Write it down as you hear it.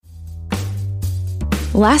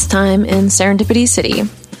Last time in Serendipity City.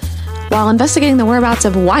 While investigating the whereabouts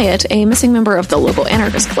of Wyatt, a missing member of the local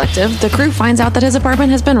anarchist collective, the crew finds out that his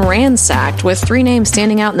apartment has been ransacked, with 3 names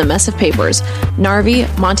standing out in the mess of papers: Narvi,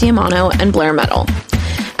 Monty Amano, and Blair Metal.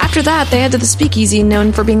 After that, they head to the speakeasy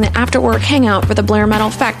known for being the after-work hangout for the Blair Metal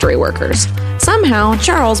factory workers. Somehow,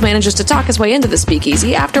 Charles manages to talk his way into the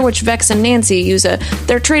speakeasy, after which Vex and Nancy use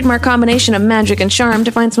their trademark combination of magic and charm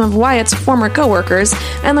to find some of Wyatt's former co-workers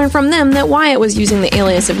and learn from them that Wyatt was using the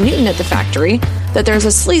alias of Newton at the factory, that there's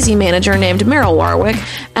a sleazy manager named Meryl Warwick,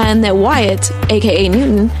 and that Wyatt, aka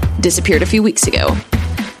Newton, disappeared a few weeks ago.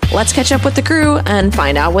 Let's catch up with the crew and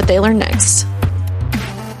find out what they learn next.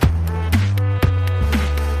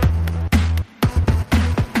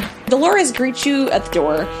 Dolores greets you at the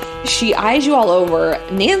door. She eyes you all over.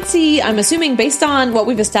 Nancy, I'm assuming based on what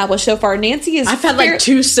we've established so far, Nancy is... I've had like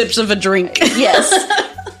 2 sips of a drink. Yes.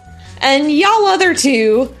 And y'all other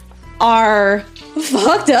 2 are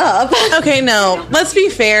fucked up. Okay, no. Let's be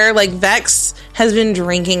fair. Like, Vex has been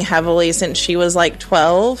drinking heavily since she was like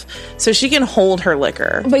 12, so she can hold her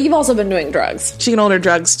liquor. But you've also been doing drugs. She can hold her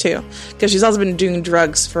drugs too, because she's also been doing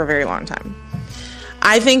drugs for a very long time.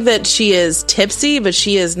 I think that she is tipsy, but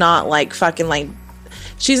she is not like fucking like...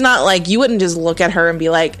 She's not like... You wouldn't just look at her and be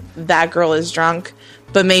like, that girl is drunk.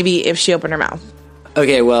 But maybe if she opened her mouth.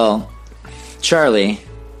 Okay, well, Charlie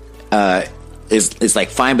is like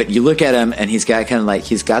fine, but you look at him and he's got kind of like...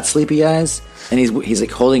 He's got sleepy eyes, and he's like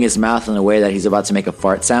holding his mouth in a way that he's about to make a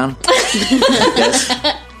fart sound. Like this.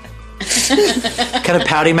 Kind of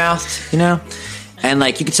pouty mouthed, you know? And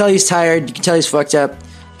like, you can tell he's tired, you can tell he's fucked up.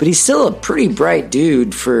 But he's still a pretty bright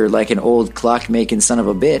dude for, like, an old clock-making son of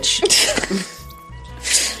a bitch.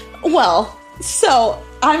 Well, so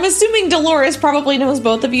I'm assuming Dolores probably knows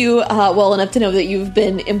both of you well enough to know that you've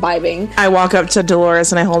been imbibing. I walk up to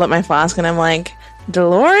Dolores and I hold up my flask and I'm like,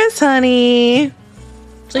 Dolores, honey.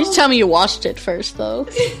 Please tell me you washed it first, though.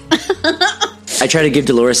 I try to give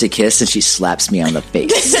Dolores a kiss and she slaps me on the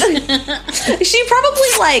face. She probably,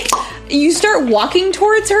 like, you start walking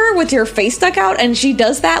towards her with your face stuck out, and she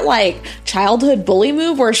does that, like, childhood bully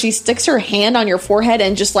move where she sticks her hand on your forehead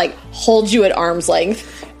and just, like, holds you at arm's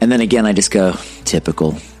length. And then again, I just go,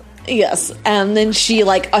 typical. Yes, and then she,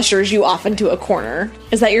 like, ushers you off into a corner.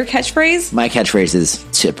 Is that your catchphrase? My catchphrase is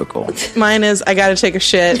typical. Mine is, I gotta take a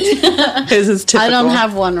shit. His is typical. I don't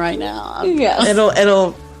have one right now. Yes. It'll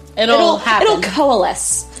happen. It'll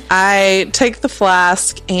coalesce. I take the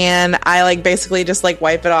flask and I like basically just like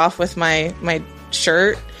wipe it off with my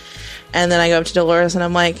shirt, and then I go up to Dolores and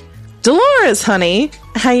I'm like, Dolores, honey,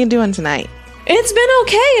 how you doing tonight? It's been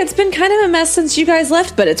okay. It's been kind of a mess since you guys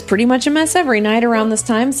left, but it's pretty much a mess every night around this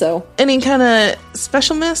time, so... Any kind of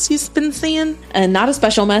special mess you've been seeing? And not a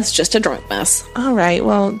special mess, just a drunk mess. All right,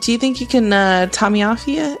 well, do you think you can top me off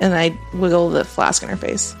you? And I wiggle the flask in her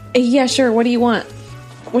face. Yeah, sure. What do you want?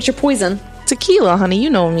 What's your poison? Tequila, honey, you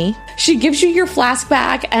know me. She gives you your flask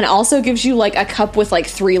back and also gives you, like, a cup with, like,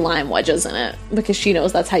 3 lime wedges in it, because she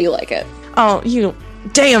knows that's how you like it. Oh, you...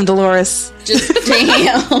 Damn, Dolores. Just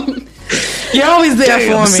damn. You're always there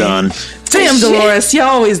for me. Son. Damn, Dolores, you're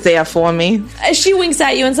always there for me. She winks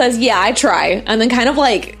at you and says, yeah, I try. And then kind of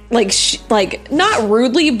like not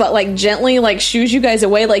rudely, but like gently, like shoos you guys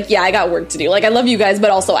away. Like, yeah, I got work to do. Like, I love you guys, but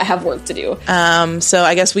also I have work to do. So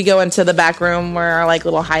I guess we go into the back room where our like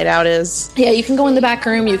little hideout is. Yeah, you can go in the back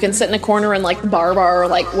room. You can sit in a corner in like the bar or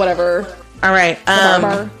like whatever. All right.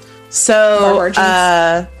 So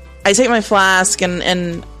I take my flask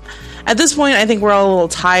and at this point, I think we're all a little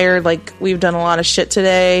tired. Like, we've done a lot of shit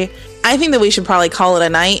today. I think that we should probably call it a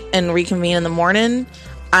night and reconvene in the morning.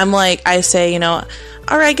 I say, all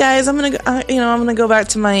right, guys, I'm gonna go back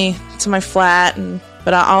to my flat,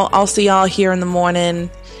 but I'll see y'all here in the morning.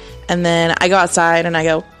 And then I go outside and I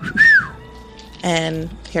go, and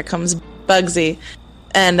here comes Bugsy,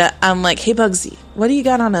 and I'm like, hey, Bugsy, what do you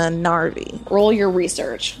got on a Narvi? Roll your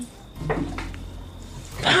research.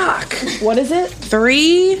 Fuck. What is it?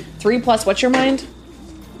 3. 3 plus what's your mind?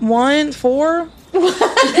 1, 4.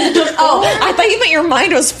 Oh, I thought you meant your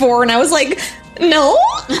mind was 4, and I was like, no,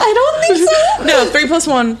 I don't think so. No, 3 plus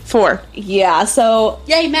 1, 4. Yeah, so...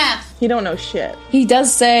 Yay, math. You don't know shit. He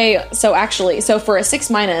does say... So for a 6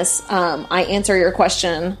 minus, I answer your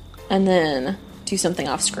question, and then do something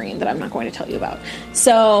off screen that I'm not going to tell you about.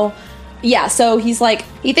 So, yeah, so he's like...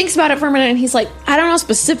 He thinks about it for a minute, and he's like, I don't know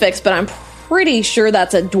specifics, but I'm pretty sure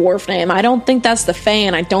that's a dwarf name. I don't think that's the Fae,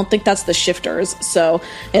 and I don't think that's the Shifters, so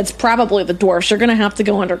it's probably the dwarfs. You're gonna have to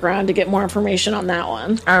go underground to get more information on that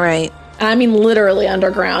one. All right. I mean literally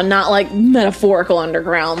underground, not like metaphorical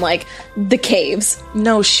underground, like the caves.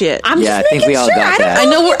 No shit. I'm just I think we all got that.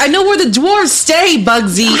 I know where the dwarves stay,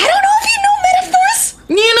 Bugsy. I don't know if you know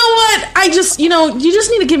You know what? I just, you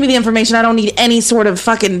just need to give me the information. I don't need any sort of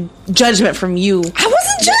fucking judgment from you. I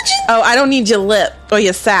wasn't judging. Oh, I don't need your lip or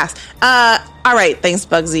your sass. All right, thanks,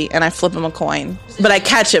 Bugsy. And I flip him a coin, but I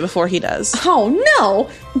catch it before he does. Oh no!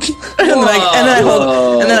 and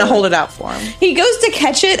then I hold it out for him. He goes to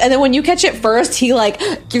catch it, and then when you catch it first, he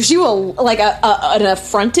gives you an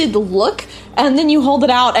affronted look, and then you hold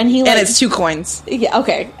it out, and and it's 2 coins. Yeah,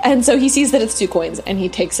 okay. And so he sees that it's 2 coins, and he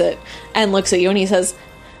takes it and looks at you, and he says,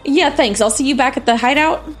 "Yeah, thanks. I'll see you back at the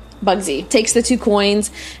hideout." Bugsy takes the 2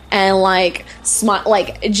 coins and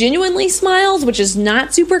genuinely smiles, which is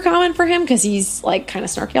not super common for him because he's kind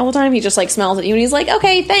of snarky all the time. He just smiles at you and he's like,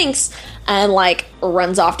 "Okay, thanks," and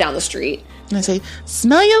runs off down the street. And I say,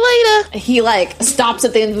 "Smell you later." He stops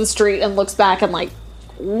at the end of the street and looks back and waves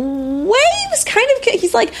kind of.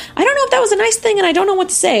 He's like, "I don't know if that was a nice thing and I don't know what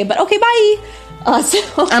to say, but okay, bye." So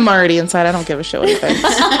I'm already inside. I don't give a shit what he thinks.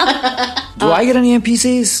 Do I get any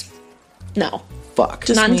NPCs? No. Fuck.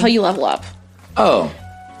 Not until you level up. Oh.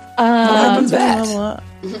 What happens that?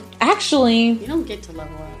 Actually, You don't get to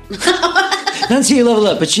level up. Not until you level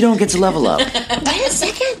up, but you don't get to level up. wait a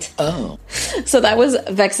second. Oh. So that was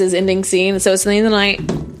Vex's ending scene. So it's the end of the night.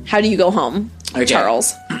 How do you go home, Okay.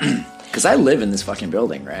 Charles? Because I live in this fucking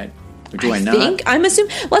building, right? Or do I not? I'm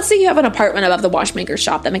assuming. Let's say you have an apartment above the watchmaker's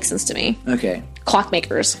shop. That makes sense to me. Okay.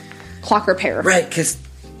 Clockmakers, clock repair. Right, because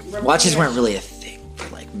watches weren't really a thing for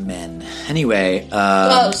men. Anyway,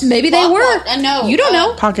 Maybe they were. No, You don't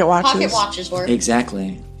know. Pocket watches. Pocket watches were.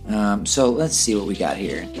 exactly. So let's see what we got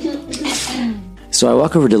here. So I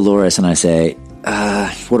walk over to Dolores and I say,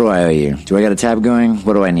 what do I owe you? Do I got a tab going?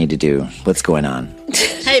 What do I need to do? What's going on?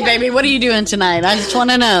 Hey, baby, what are you doing tonight? I just want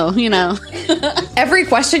to know, Every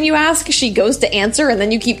question you ask, she goes to answer, and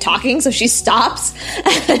then you keep talking, so she stops.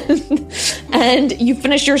 And you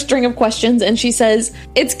finish your string of questions, and she says,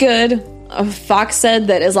 "It's good. Fox said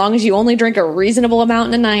that as long as you only drink a reasonable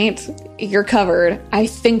amount in a night, you're covered. I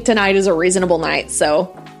think tonight is a reasonable night,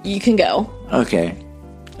 so you can go. Okay.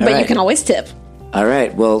 But you can always tip." All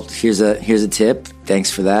right. Well, here's a tip. Thanks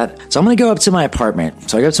for that. So I'm going to go up to my apartment.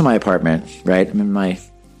 So I go up to my apartment, right? I'm in my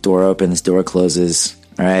door opens, door closes.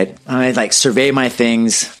 All right. I survey my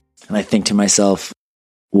things and I think to myself,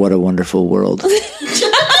 what a wonderful world.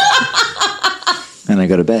 And I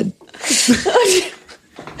go to bed.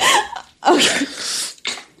 Okay.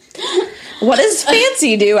 What does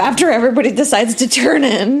Fancy do after everybody decides to turn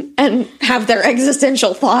in and have their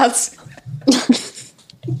existential thoughts?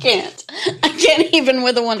 I can't even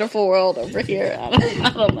with a wonderful world over here.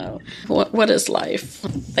 I don't know. What is life?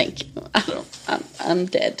 Thank you. I'm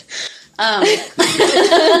dead.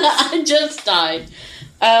 I just died.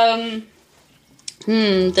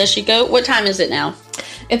 Does she go? What time is it now?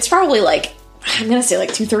 It's probably I'm going to say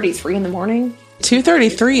 2:33 in the morning.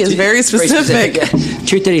 2:33 is very specific.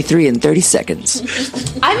 2:33 in 30 seconds.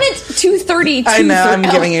 I meant 2:30. I know, I'm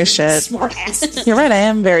giving you shit. Smart ass. You're right, I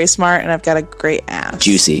am very smart and I've got a great ass.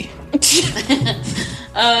 Juicy.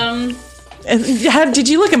 Did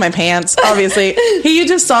you look at my pants? Obviously. You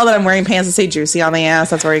just saw that I'm wearing pants that say juicy on the ass.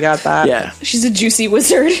 That's where he got that. Yeah. She's a juicy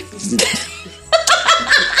wizard.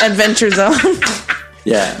 Adventure Zone.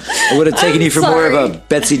 Yeah. It would have taken you for more of a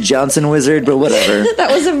Betsy Johnson wizard, but whatever. That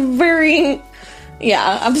was a very...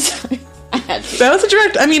 Yeah, I'm sorry. I had to. That was a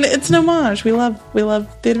direct... I mean, it's an homage. We love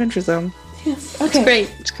the Adventure Zone. Okay.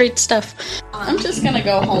 It's great stuff. I'm just gonna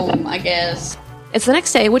go home, I guess. It's the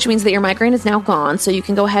next day, which means that your migraine is now gone, so you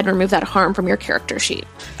can go ahead and remove that harm from your character sheet.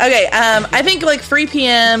 Okay, I think 3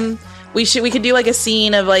 p.m. we could do a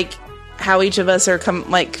scene of how each of us are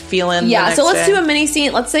feeling. Yeah, so let's day. do a mini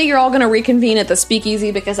scene. Let's say you're all going to reconvene at the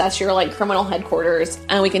Speakeasy because that's your criminal headquarters,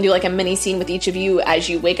 and we can do a mini scene with each of you as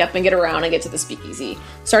you wake up and get around and get to the Speakeasy.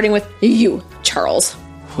 Starting with you, Charles.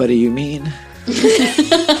 What do you mean?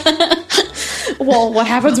 Well, what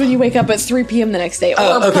happens when you wake up at 3 p.m. the next day?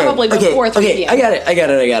 Or probably before 3 p.m. I got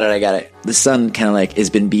it. The sun kind of has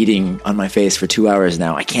been beating on my face for 2 hours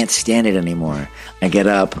now. I can't stand it anymore. I get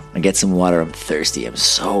up, I get some water. I'm thirsty. I'm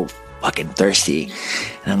so fucking thirsty.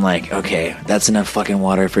 And I'm like, okay, that's enough fucking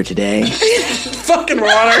water for today. Fucking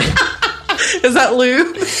water. Is that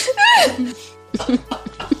lube?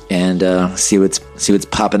 And see what's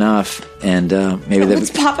popping off. And maybe What's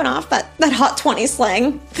popping off? That hot 20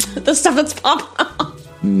 slang. The stuff that's popping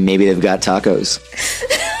off. maybe they've got tacos.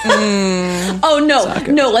 Oh, no.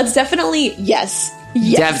 No, let's definitely... Yes.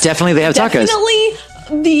 Definitely they have tacos. Definitely...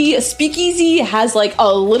 The Speakeasy has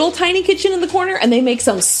a little tiny kitchen in the corner, and they make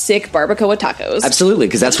some sick barbacoa tacos. Absolutely,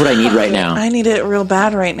 because that's what I need right now. I need it real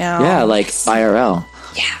bad right now. Yeah, IRL.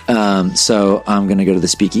 Yeah. So I'm going to go to the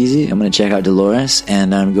speakeasy. I'm going to check out Dolores,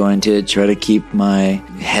 and I'm going to try to keep my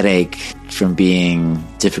headache from being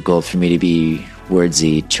difficult for me to be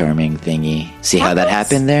wordsy, charming thingy. See how that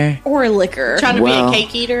happened there? Or liquor. Trying to be a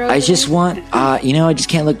cake eater. I just want, I just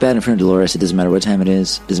can't look bad in front of Dolores. It doesn't matter what time it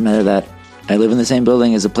is. It doesn't matter that I live in the same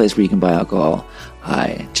building as a place where you can buy alcohol.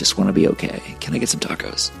 I just want to be okay. Can I get some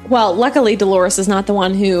tacos? Well, luckily, Dolores is not the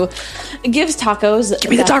one who gives tacos.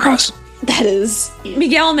 Give me the tacos. That is,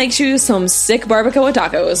 Miguel makes you some sick barbacoa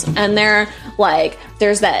tacos, and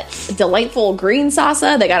there's that delightful green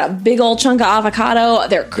salsa. They got a big old chunk of avocado.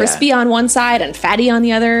 They're crispy on one side and fatty on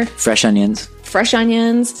the other. Fresh onions,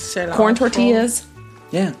 corn tortillas.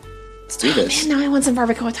 Yeah, let's do this. Man, now I want some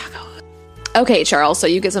barbacoa tacos. Okay, Charles, so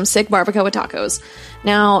you get some sick barbacoa tacos.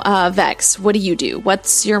 Now, Vex, what do you do?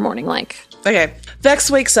 What's your morning like? Okay.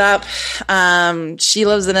 Vex wakes up. She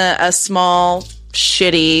lives in a small,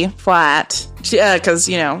 shitty flat. Because,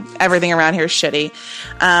 everything around here is shitty.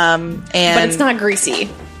 But it's not greasy,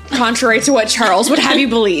 contrary to what Charles would have you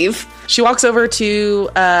believe. She walks over to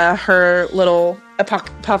her little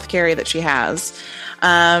apothecary that she has.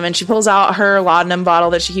 And she pulls out her laudanum bottle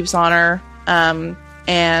that she keeps on her.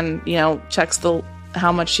 And checks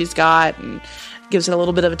how much she's got and gives it a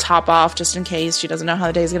little bit of a top off just in case. She doesn't know how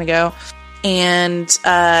the day's gonna go. And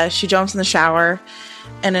she jumps in the shower,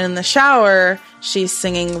 and in the shower she's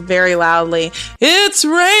singing very loudly, "It's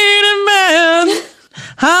raining man,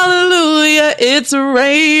 hallelujah, it's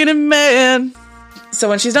raining man." So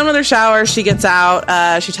when she's done with her shower, she gets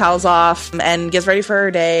out, she towels off and gets ready for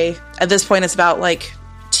her day. At this point it's about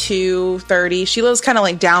 2:30. She lives kind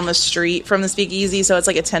of down the street from the speakeasy, so it's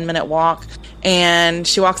a 10-minute walk. And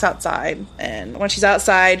she walks outside, and when she's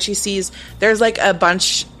outside, she sees there's a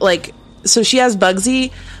bunch so she has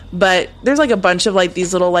Bugsy, but there's a bunch of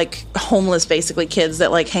these little homeless basically kids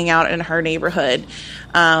that hang out in her neighborhood.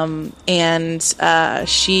 And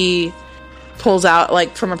she pulls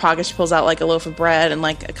out from her pocket, she pulls out a loaf of bread and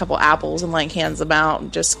a couple apples and hands them out,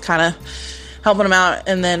 and just kind of helping them out,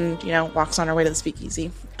 and then walks on her way to the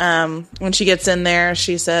speakeasy. When she gets in there,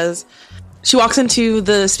 she walks into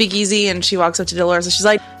the speakeasy and she walks up to Dolores and she's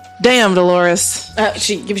like, "Damn, Dolores."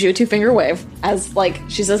 She gives you a 2-finger wave as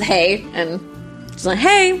she says hey, and she's like,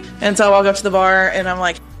 "Hey." And so I walk up to the bar and I'm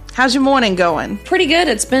like, "How's your morning going?" Pretty good.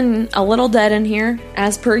 It's been a little dead in here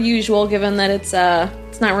as per usual, given that it's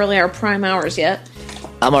not really our prime hours yet.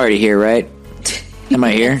 I'm already here, right? Am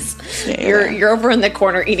I here? Yeah. You're over in the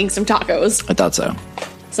corner eating some tacos. I thought so.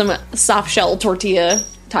 Some soft shell tortilla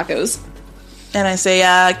tacos. And I say,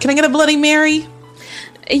 "Can I get a Bloody Mary?"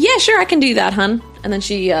 "Yeah, sure, I can do that, hun." And then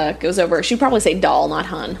she goes over. She'd probably say doll, not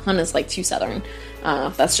hun. Hun is too southern.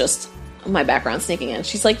 That's just my background sneaking in.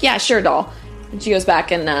 She's like, "Yeah, sure, doll." And she goes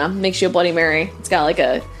back and makes you a Bloody Mary. It's got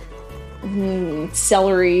a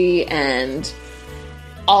celery and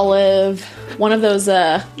olive. One of those,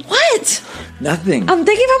 what? Nothing. I'm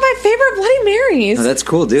thinking about my favorite Bloody Marys. Oh, that's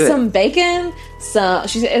cool. Do it. Some bacon. It's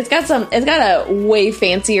got a way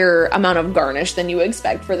fancier amount of garnish than you would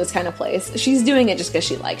expect for this kind of place. She's doing it just because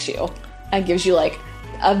she likes you and gives you a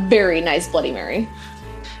very nice Bloody Mary.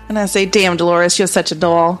 And I say, "Damn, Dolores, you're such a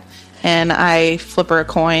doll." And I flip her a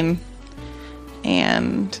coin,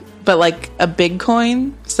 but a big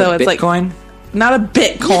coin. So it's Bitcoin? Not a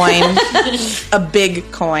Bitcoin, a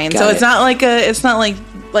big coin. So it's not it's not like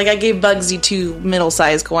I gave Bugsy 2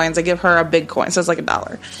 middle-sized coins. I give her a big coin, so it's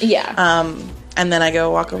 $1. Yeah. And then I go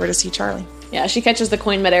walk over to see Charlie. Yeah, she catches the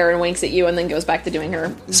coin midair and winks at you, and then goes back to doing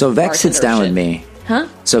her. So Vex sits down with me. Huh?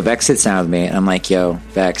 So Vex sits down with me, and I'm like, "Yo,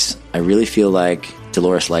 Vex, I really feel like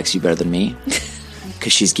Dolores likes you better than me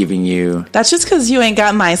because she's giving you." That's just because you ain't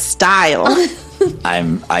got my style.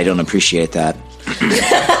 I don't appreciate that.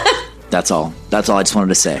 That's all. That's all I just wanted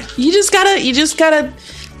to say. You just gotta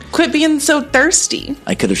quit being so thirsty.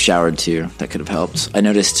 I could have showered too. That could have helped. I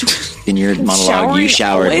noticed in your monologue you Showering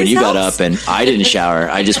showered when you got always up, and I didn't shower.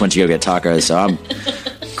 I just went to go get tacos, so I'm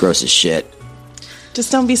gross as shit.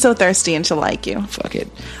 Just don't be so thirsty and she'll like you. Fuck it.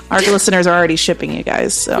 Our listeners are already shipping you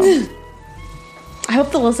guys, so. I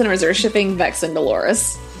hope the listeners are shipping Vex and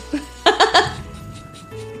Dolores.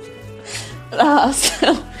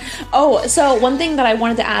 So one thing that I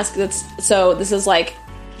wanted to ask, this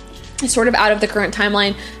is sort of out of the current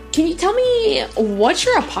timeline. Can you tell me what's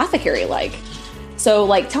your apothecary like? So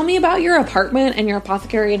tell me about your apartment and your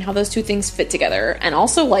apothecary and how those two things fit together, and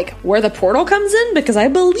also where the portal comes in, because I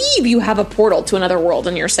believe you have a portal to another world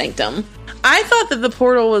in your sanctum. I thought that the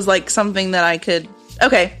portal was something that I could.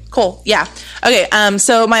 Okay, cool. Yeah. Okay.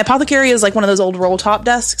 So my apothecary is one of those old roll top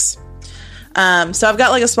desks. So I've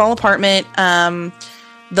got a small apartment.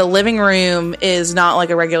 the living room is not like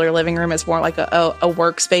a regular living room. It's more like a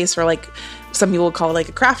workspace, or like some people would call it like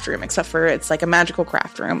a craft room, except for it's like a magical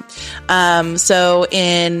craft room. So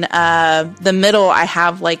in the middle, I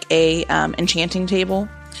have like a enchanting table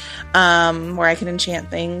where I can enchant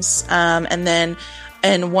things. And then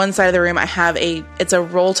in one side of the room, I have it's a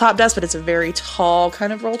roll top desk, but it's a very tall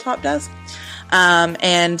kind of roll top desk.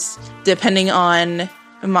 And depending on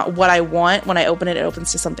what I want, when I open it, it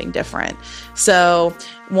opens to something different. So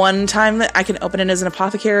one time that I can open it as an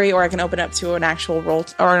apothecary, or I can open it up to an actual roll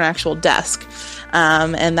or an actual desk.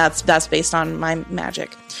 And that's based on my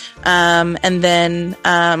magic. And then,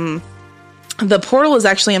 the portal is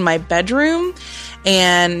actually in my bedroom,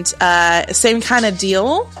 and, same kind of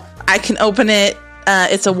deal. I can open it,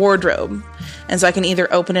 it's a wardrobe. And so I can either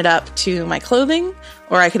open it up to my clothing,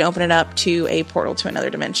 or I can open it up to a portal to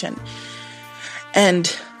another dimension.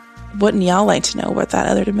 And wouldn't y'all like to know what that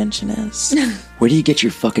other dimension is? Where do you get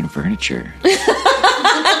your fucking furniture?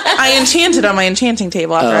 I enchant it on my enchanting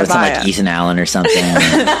table after I it's buy not like it. Ethan Allen or something.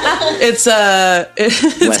 It's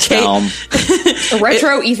West Elm.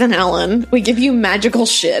 Retro Ethan Allen. We give you magical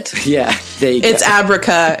shit. Yeah, there you go. It's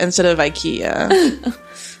Abraca instead of IKEA.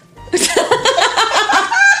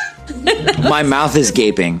 My mouth is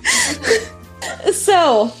gaping.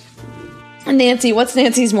 So, Nancy, what's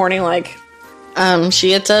Nancy's morning like? She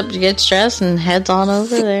gets up, gets dressed, and heads on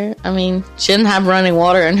over there. I mean, she didn't have running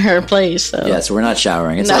water in her place, so Yeah, so we're not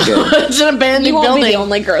showering. It's all good. it's an abandoned You won't building. be the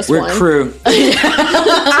only gross We're one. crew.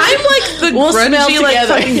 I'm like the We'll smell grungy, like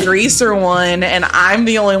together. fucking greaser one, and I'm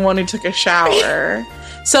the only one who took a shower.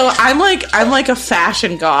 So I'm like a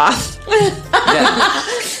fashion goth. Yeah,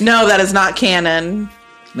 No, that is not canon.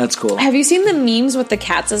 that's cool. Have you seen the memes with the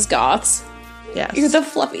cats as goths? Yes, You're the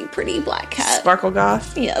fluffy, pretty black cat. sparkle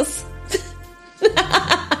goth. Yes.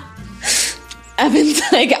 Evan's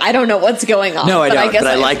like, I don't know what's going on. No, I don't, guess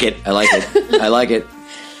but I like it. I like it. I like it.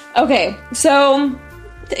 Okay, so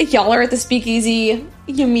y'all are at the speakeasy.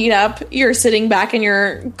 You meet up. You're sitting back in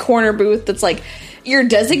your corner booth that's like your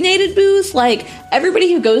designated booth. Like,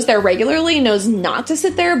 everybody who goes there regularly knows not to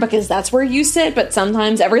sit there because that's where you sit. But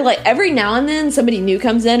sometimes every now and then somebody new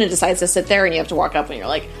comes in and decides to sit there, and you have to walk up and you're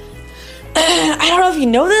like, I don't know if you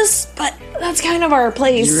know this, but that's kind of our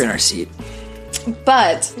place. You're in our seat.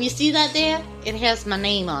 But You see that there? It has my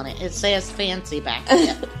name on it. It says fancy back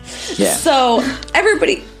there. Yeah. so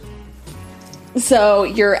everybody, so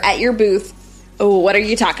you're at your booth. Oh, what are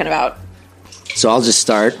you talking about? So I'll just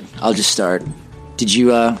start. Did you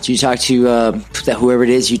talk to that whoever it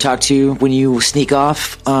is you talked to when you sneak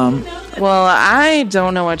off? Well, I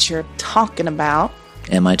don't know what you're talking about,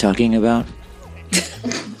 Am I talking about?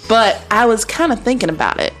 but I was kind of thinking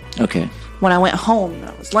about it Okay. when I went home. And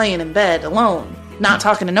I was laying in bed alone, not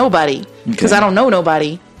talking to nobody because Okay. I don't know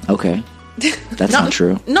nobody. Okay. That's not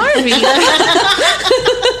true. Narvi.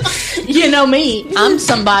 You know me. I'm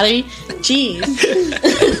somebody. Jeez.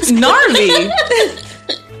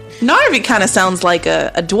 Narvi kind of sounds like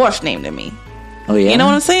a dwarf name to me. Oh yeah. You know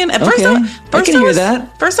what I'm saying? At Okay. I can hear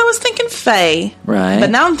that. First I was thinking Faye. Right. But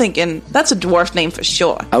now I'm thinking that's a dwarf name for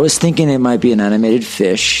sure. I was thinking it might be an animated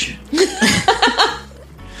fish.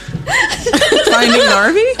 Finding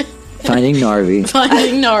Narvi? Finding Narvi.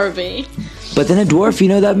 Finding Narvi. But then a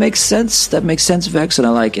dwarf, that makes sense. That makes sense, Vex, and I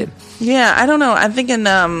like it. Yeah, I don't know. I'm thinking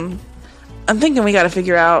we got to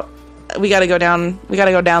figure out. We got to go down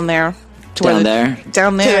there. To Down where there?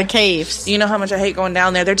 Down To there. the caves. You know how much I hate going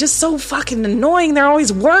down there. They're just so fucking annoying. They're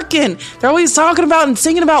always working. They're always talking about and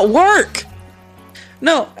singing about work.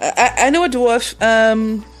 No, I know a dwarf.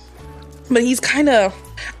 But he's kind of,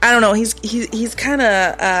 I don't know. He's kind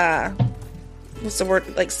of what's the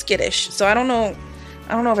word? Like skittish. So I don't know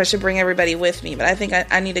if I should bring everybody with me. But I think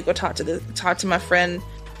I need to go talk to my friend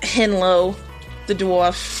Henlo, the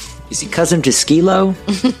dwarf. Is he cousin to Skilo?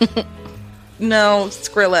 No,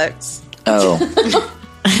 Skrillex. Oh.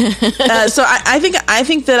 So I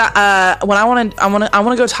think that when I want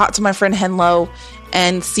to go talk to my friend Henlo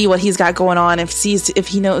and see what he's got going on, if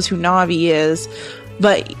he knows who Navi is.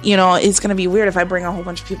 But it's gonna be weird if I bring a whole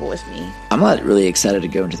bunch of people with me. I'm not really excited to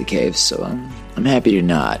go into the caves, so I'm happy to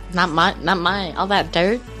not. Not my, all that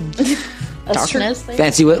dirt. Darkness. There.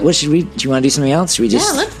 Fancy, what should we? Do you want to do something else? Should we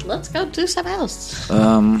just? Yeah, let's go do something else.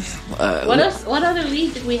 What else? What other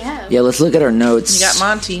lead did we have? Yeah, let's look at our notes. You got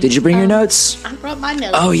Monty. Did you bring your notes? I brought my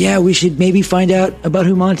notes. Oh yeah, we should maybe find out about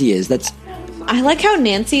who Monty is. That's I like how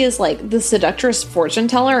Nancy is like the seductress fortune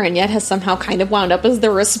teller and yet has somehow kind of wound up as the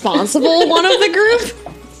responsible one of the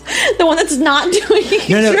group. The one that's not doing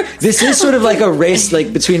No. This is sort of like a race,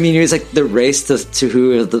 like between me and you. It's like the race to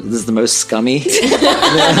who is the most scummy.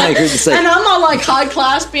 Like, we're just like, And I'm all like high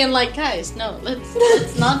class, being like, guys, no,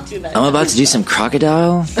 let's not do that. I'm about to do some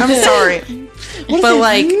crocodile. I'm sorry. But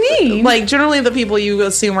like generally the people you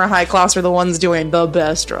assume are high class are the ones doing the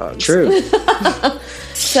best drugs. True.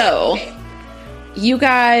 So, you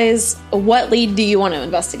guys, what lead do you want to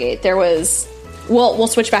investigate? There was... We'll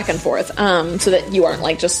switch back and forth so that you aren't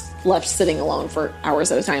like just left sitting alone for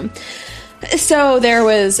hours at a time. So there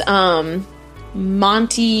was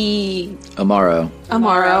Monty Amaro and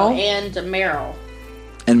Meryl.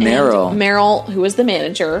 and Meryl. And Meryl, who was the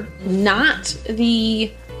manager, not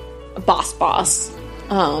the boss,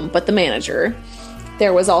 but the manager.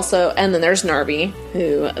 There was also, and then there's Narvi,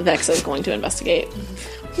 who Vex is going to investigate.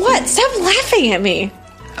 What? Stop laughing at me.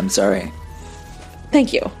 I'm sorry.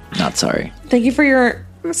 Thank you. Not sorry. Thank you for your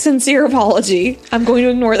sincere apology. I'm going to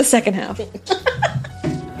ignore the second half.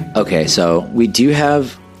 Okay, so we do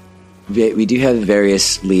have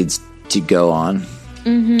various leads to go on.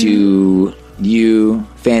 Mm-hmm. Do you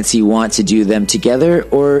fancy want to do them together,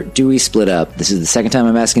 or do we split up? This is the second time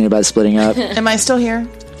I'm asking about splitting up. Am I still here?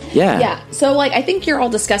 Yeah. Yeah. So, like, I think you're all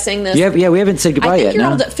discussing this. Yeah, we haven't said goodbye I think yet. you're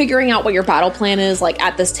No? all figuring out what your battle plan is, like,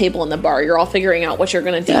 at this table in the bar. You're all figuring out what you're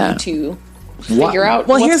going to do Yeah. to figure out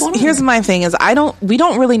Well, what's going on. here's my thing is we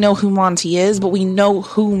don't really know who Monty is, but we know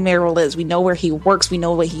who Meryl is. We know where he works. We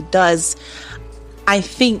know what he does. I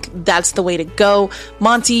think that's the way to go.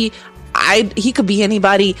 Monty, he could be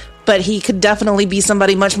anybody, but he could definitely be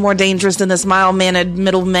somebody much more dangerous than this mild-mannered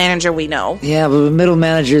middle manager we know. Yeah, but middle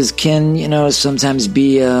managers can, sometimes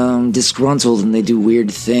be disgruntled and they do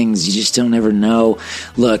weird things. You just don't ever know.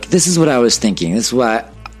 Look, this is what I was thinking. This is why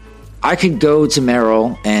I could go to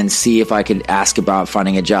Meryl and see if I could ask about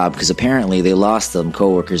finding a job, because apparently they lost some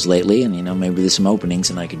coworkers lately, and maybe there's some openings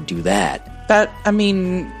and I could do that.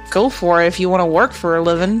 Go for it if you want to work for a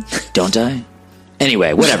living. Don't I?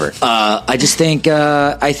 Anyway, whatever. I just think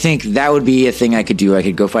I think that would be a thing I could do. I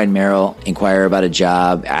could go find Meryl, inquire about a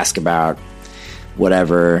job, ask about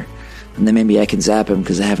whatever, and then maybe I can zap him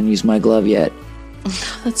because I haven't used my glove yet.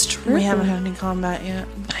 That's true. We haven't had any combat yet.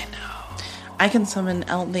 I know. I can summon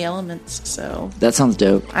the elements, so That sounds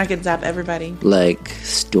dope. I could zap everybody. Like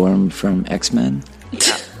Storm from X-Men.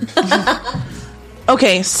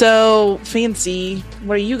 Okay, so Fancy,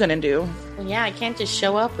 what are you gonna do? Well, yeah, I can't just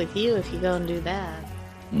show up with you if you go and do that.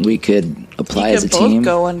 We could apply You as a could both team.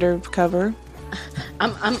 go undercover.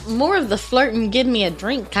 I'm more of the flirt and give me a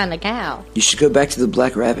drink kind of gal. You should go back to the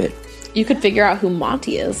Black Rabbit. You could figure out who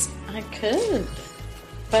Monty is. I could,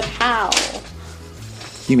 but how?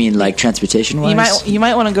 You mean like transportation-wise? You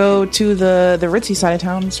might want to go to the ritzy side of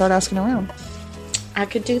town and start asking around. I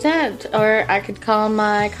could do that, or I could call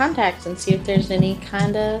my contacts and see if there's any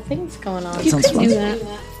kind of things going on. That sounds fun. Do that.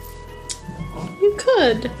 You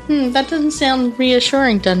could. That doesn't sound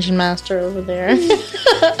reassuring, Dungeon Master over there.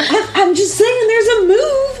 I'm just saying, there's a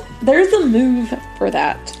move. There's a move for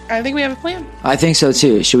that. I think we have a plan. I think so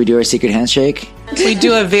too. Should we do our secret handshake? We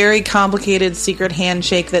do a very complicated secret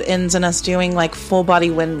handshake that ends in us doing like full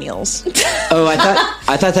body windmills. Oh,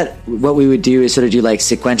 I thought that what we would do is sort of do like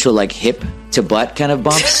sequential, like hip to butt kind of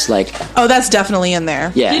bumps. Like, Oh, that's definitely in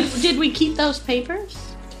there. yeah. Did we keep those papers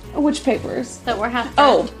Which papers? that were half?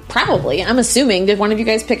 Oh, probably. I'm assuming. Did one of you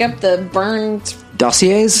guys pick up the burned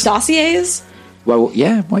Dossiers? dossiers? Well,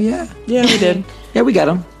 yeah. Well, yeah. Yeah, we did. Yeah, we got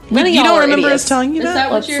them. None of You y'all don't are remember idiots. us telling you Is that? that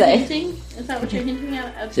what Let's you're say. hinting? Is that what you're hinting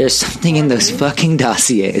at? There's something in those fucking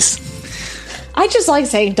dossiers. I just like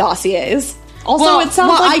saying dossiers. Also, Well, it sounds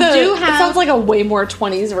well, like I do it have- sounds like a way more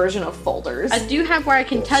 20s version of folders. I do have where I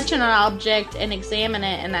can touch on an object and examine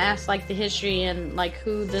it and ask like the history and like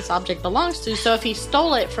who this object belongs to. So if he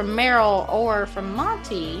stole it from Meryl or from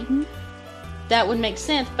Monty, that would make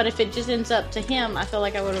sense. But if it just ends up to him, I feel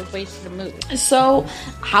like I would have wasted a move. So,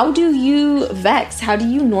 how do you, Vex, how do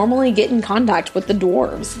you normally get in contact with the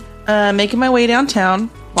dwarves? Making my way downtown,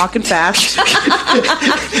 walking fast.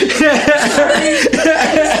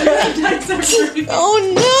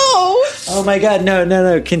 Oh Oh my god,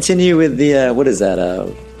 no. Continue with the, what is that?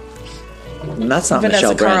 That's not Vanessa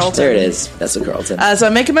Michelle Branch. Carlton. There it is. That's the Carlton. So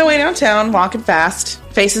I'm making my way downtown, walking fast,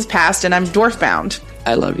 faces past, and I'm dwarf bound.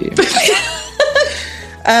 I love you.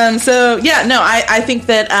 I think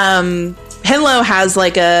that Henlo has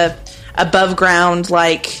like a above ground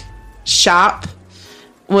like shop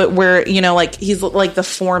where like he's like the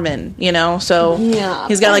foreman, so Yeah,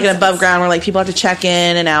 he's got like an that makes above ground where like people have to check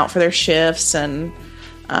in and out for their shifts, and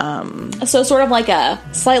So sort of like a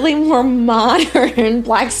slightly more modern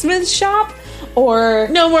blacksmith shop, Or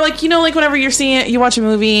no, more like, like whenever you watch a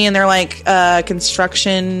movie and they're like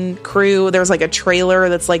construction crew, there's like a trailer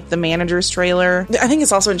that's like the manager's trailer. I think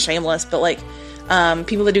it's also in Shameless, but like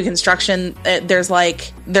people that do construction, they're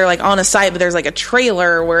like on a site, but there's like a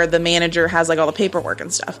trailer where the manager has like all the paperwork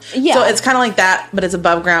and stuff. Yeah. So it's kind of like that, but it's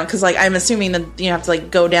above ground because like I'm assuming that you have to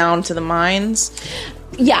like go down to the mines.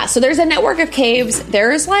 Yeah, so there's a network of caves.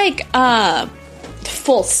 There's like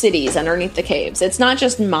full cities underneath the caves. It's not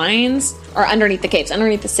just mines or underneath the caves,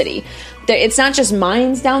 underneath the city. It's not just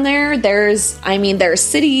mines down there. There's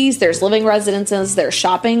cities, there's living residences, there's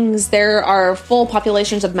shoppings. There are full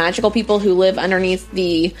populations of magical people who live underneath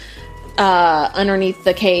the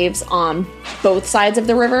caves on both sides of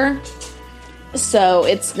the river. So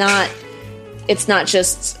it's not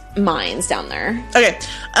just mines down there. Okay.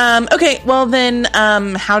 Okay. Well, then,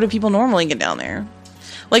 how do people normally get down there?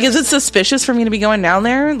 Like, is it suspicious for me to be going down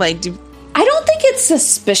there? Like, I don't think it's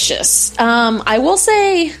suspicious. I will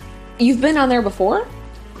say, you've been on there before?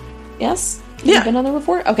 Yes? Yeah. You've been on there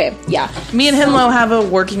before? Okay, yeah. Me and Hinlow have a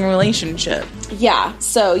working relationship. Yeah,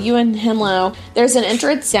 so you and Hinlow, there's an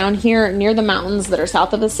entrance down here near the mountains that are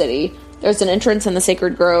south of the city. There's an entrance in the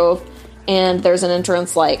Sacred Grove, and there's an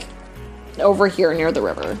entrance, like, over here near the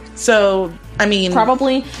river. So, I mean...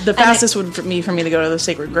 Probably. The fastest would be for me to go to the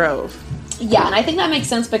Sacred Grove. Yeah, and I think that makes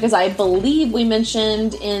sense because I believe we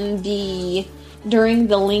mentioned during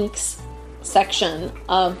the links section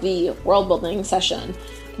of the world building session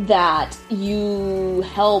that you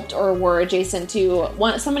helped or were adjacent to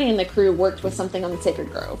somebody in the crew worked with something on the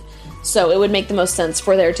Sacred Grove. So it would make the most sense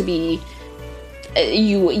for there to be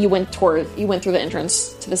you went through the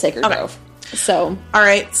entrance to the Sacred Grove. So all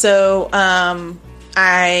right, so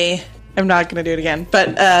I'm not going to do it again.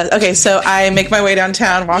 But, okay, so I make my way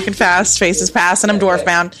downtown, walking fast, faces past, and I'm dwarf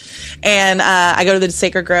bound. And I go to the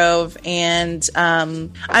Sacred Grove, and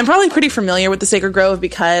I'm probably pretty familiar with the Sacred Grove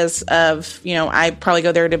because of, I probably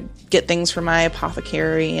go there to get things for my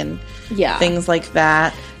apothecary and things like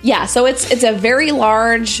that. Yeah, so it's a very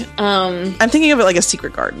large... I'm thinking of it like a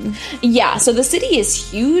secret garden. Yeah, so the city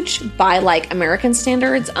is huge by, like, American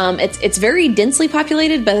standards. It's very densely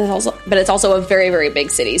populated, but it's also a very, very big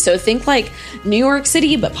city. So think like New York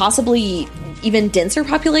City, but possibly even denser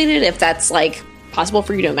populated, if that's, like, possible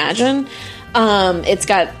for you to imagine. And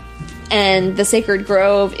the Sacred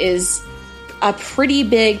Grove is a pretty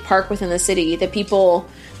big park within the city. The people,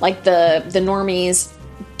 like the normies,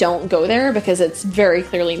 don't go there because it's very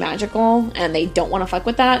clearly magical and they don't want to fuck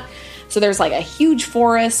with that. So there's like a huge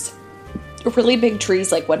forest, really big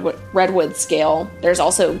trees like redwood scale. There's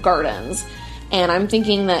also gardens, and I'm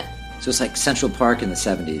thinking that so it's like Central Park in the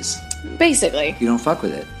 70s. Basically, you don't fuck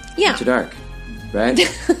with it. Yeah, too dark, right?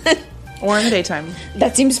 Or in the daytime.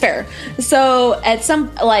 That seems fair. So at some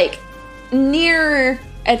point, like near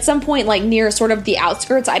sort of the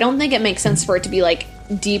outskirts, I don't think it makes sense for it to be like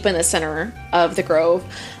deep in the center of the grove.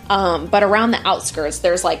 But around the outskirts,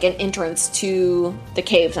 there's like an entrance to the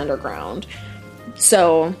caves underground.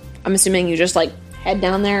 So I'm assuming you just like head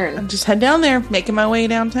down there and just head down there, making my way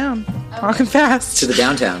downtown, walking fast to the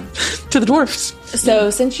downtown, to the dwarfs. So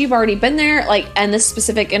since you've already been there, like, and this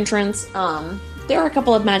specific entrance, there are a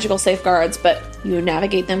couple of magical safeguards, but you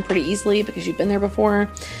navigate them pretty easily because you've been there before.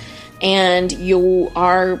 And you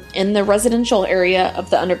are in the residential area of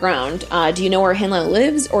the underground. Do you know where Hinlow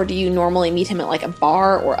lives, or do you normally meet him at like a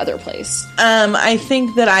bar or other place? I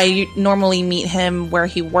think that I normally meet him where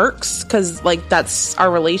he works because like that's our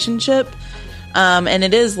relationship. And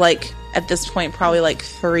it is like at this point probably like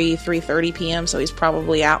 3:30 p.m. So he's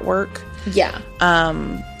probably at work. Yeah.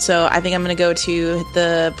 So I think I'm gonna go to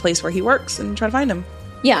the place where he works and try to find him.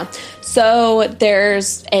 Yeah. So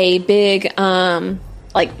there's a big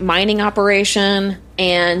like mining operation,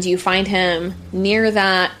 and you find him near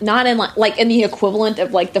that, not in like in the equivalent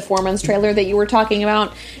of like the foreman's trailer that you were talking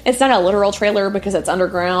about. It's not a literal trailer because it's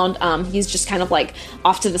underground. He's just kind of like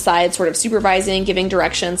off to the side, sort of supervising, giving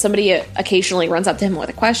direction. Somebody occasionally runs up to him with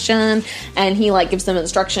a question, and he like gives them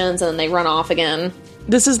instructions, and then they run off again.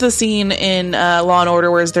 This is the scene in Law and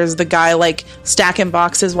Order where there's the guy like stacking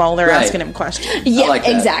boxes while they're asking him questions. Yeah, like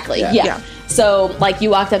exactly. Yeah. So like you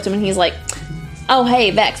walked up to him and he's like, "Oh,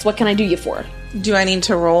 hey, Vex, what can I do you for?" Do I need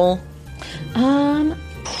to roll?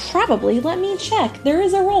 Probably. Let me check. There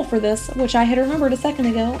is a roll for this, which I had remembered a second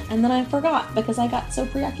ago, and then I forgot because I got so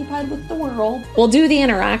preoccupied with the world. We'll do the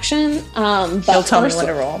interaction, but He'll tell first, me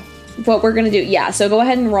when to roll. What we're going to do, yeah, so go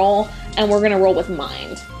ahead and roll, and we're going to roll with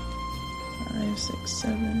mind. 5, 6,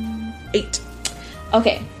 7, 8.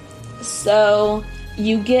 Okay, so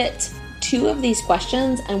you get 2 of these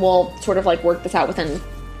questions, and we'll sort of like work this out within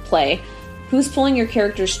play. Who's pulling your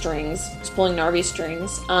character's strings? Who's pulling Narvi's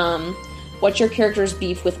strings? what's your character's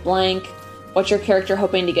beef with blank? What's your character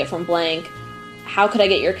hoping to get from blank? How could I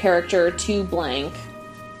get your character to blank?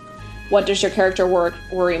 What does your character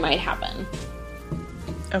worry might happen?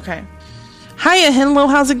 Okay. Hiya, Henlo.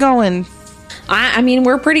 How's it going? I mean,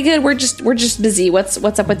 we're pretty good. We're just busy. What's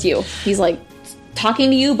up with you? He's like talking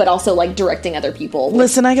to you, but also like directing other people.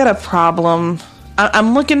 Listen, I got a problem.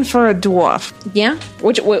 I'm looking for a dwarf. Yeah?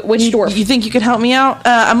 Which dwarf? You think you could help me out?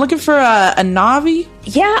 I'm looking for a Na'vi.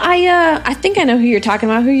 Yeah, I think I know who you're talking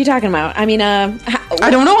about. Who are you talking about? I mean, I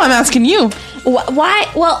don't know. I'm asking you.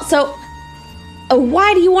 Why? Well, so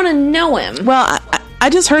why do you want to know him? Well, I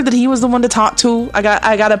just heard that he was the one to talk to.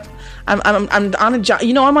 I'm on a job.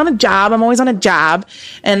 You know, I'm on a job. I'm always on a job,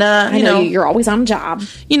 and I know you're always on a job.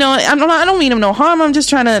 You know, I don't mean him no harm. I'm just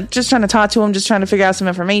trying to talk to him. Just trying to figure out some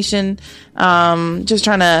information. Just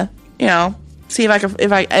trying to, see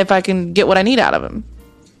if I can get what I need out of him.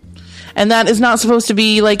 And that is not supposed to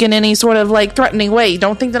be like in any sort of like threatening way.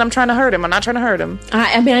 Don't think that I'm trying to hurt him. I'm not trying to hurt him.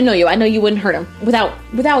 I mean, I know you. I know you wouldn't hurt him without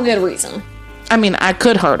good reason. I mean, I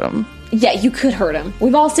could hurt him. Yeah, you could hurt him.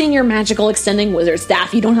 We've all seen your magical extending wizard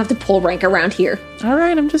staff. You don't have to pull rank around here. All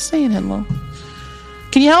right, I'm just saying, Henlo.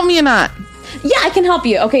 Can you help me or not? Yeah, I can help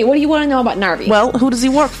you. Okay, what do you want to know about Narvi? Well, who does he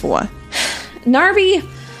work for? Narvi.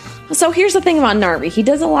 So here's the thing about Narvi. He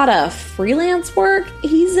does a lot of freelance work.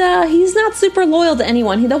 He's not super loyal to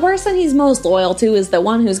anyone. The person he's most loyal to is the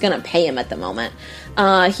one who's going to pay him at the moment.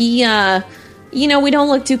 We don't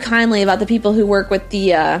look too kindly about the people who work with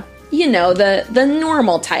the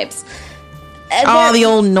normal types. The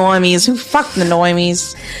old normies. Who fuck the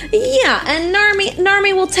normies? Yeah, and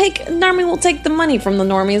Narmi will take the money from the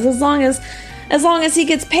normies as long as he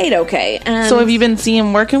gets paid okay. And so have you been seeing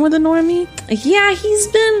him working with a normie? Yeah, he's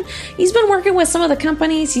been working with some of the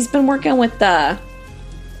companies. He's been working with the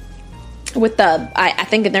I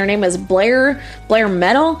think their name is Blair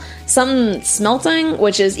Metal, something smelting,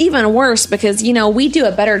 which is even worse because, we do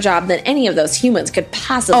a better job than any of those humans could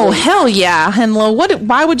possibly. Oh, hell yeah, Henlo.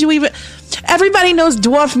 Why would you even... Everybody knows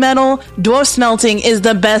dwarf metal, dwarf smelting is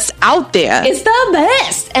the best out there. It's the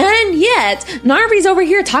best. And yet, Narvi's over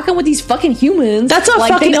here talking with these fucking humans. That's a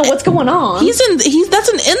like fucking... they know what's going on. That's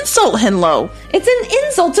an insult, Henlo. It's an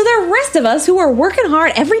insult to the rest of us who are working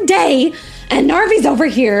hard every day, and Narvi's over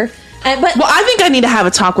here... Well, I think I need to have a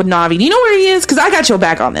talk with Navi. Do you know where he is? Because I got your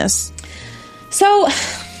back on this. So,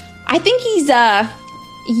 I think he's,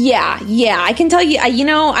 yeah, I can tell you,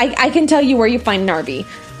 I can tell you where you find Narvi.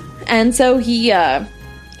 And so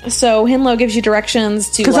so Henlo gives you directions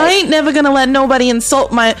to, because I ain't never gonna let nobody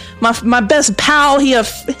insult my best pal here,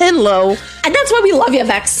 Henlo. And that's why we love you,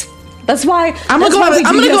 Vex. That's why I'm gonna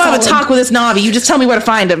go have a talk with this Navi. You just tell me where to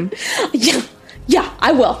find him. Yeah,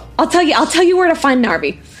 I will. I'll tell you where to find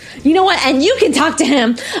Narvi. You know what? And you can talk to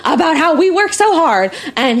him about how we work so hard,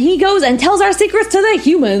 and he goes and tells our secrets to the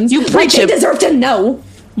humans. You preach it. They deserve to know.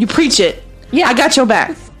 You preach it. Yeah, I got your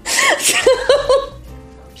back.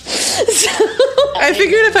 I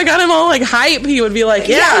figured if I got him all like hype, he would be like,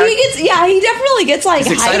 yeah. He definitely gets like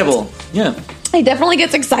he's excitable. Yeah. He definitely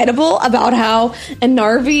gets excitable about how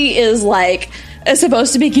Narvi is like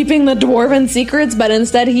supposed to be keeping the dwarven secrets, but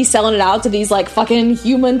instead he's selling it out to these like fucking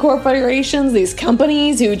human corporations, these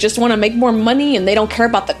companies who just want to make more money and they don't care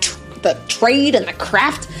about the trade and the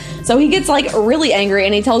craft. So he gets like really angry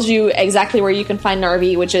and he tells you exactly where you can find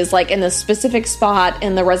Narvi, which is like in the specific spot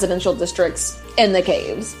in the residential districts in the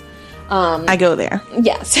caves. I go there.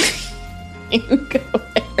 Yes. You go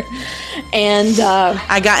there. And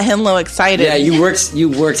I got Henlo excited. Yeah, you worked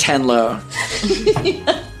Henlo.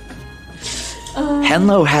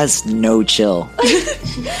 Henlo has no chill. He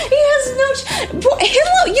has no...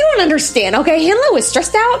 Henlo, you don't understand, okay? Henlo is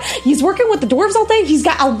stressed out. He's working with the dwarves all day. He's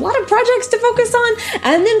got a lot of projects to focus on.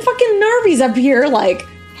 And then fucking Narvi's up here, like,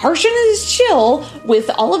 harshing his chill with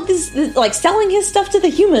all of this, like, selling his stuff to the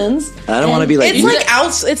humans. I don't want to be like...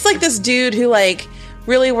 It's like this dude who, like,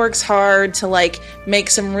 really works hard to, like, make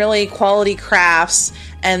some really quality crafts.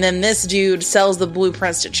 And then this dude sells the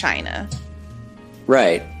blueprints to China.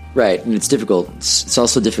 Right. And it's difficult. It's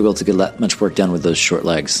also difficult to get that much work done with those short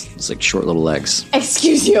legs. It's like short little legs.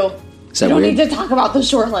 Excuse you. Is that you don't weird? need to talk about the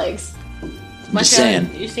short legs. I'm just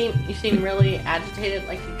saying. You seem really agitated,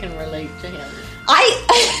 like you can relate to him.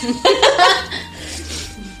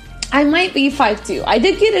 I might be 5'2". I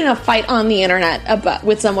did get in a fight on the internet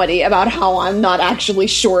with somebody about how I'm not actually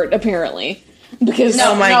short, apparently. Because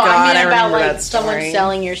God, I mean about like that someone story.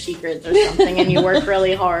 selling your secrets or something, and you work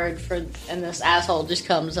really hard and this asshole just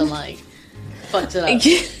comes and like fucks it up.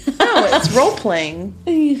 No, it's role playing.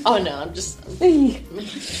 Oh no, I'm just.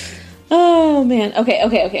 Oh man.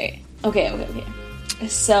 Okay.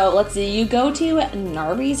 So let's see. You go to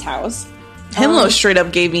Narvi's house, Henlo straight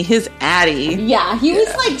up gave me his Addy. Yeah, he was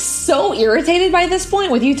like so irritated by this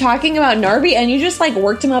point with you talking about Narvi, and you just like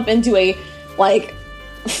worked him up into a like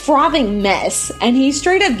frothing mess, and he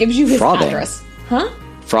straight up gives you his address. Huh?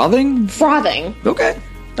 Frothing? Frothing. Okay.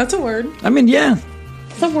 That's a word. I mean, yeah.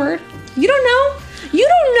 It's a word. You don't know? You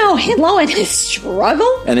don't know Henlo and his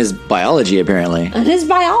struggle? And his biology, apparently. And his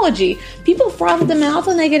biology. People froth at the mouth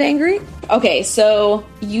when they get angry. Okay, so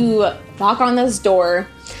you knock on this door,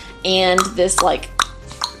 and this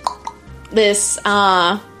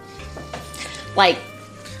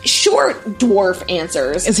short dwarf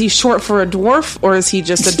answers. Is he short for a dwarf, or is he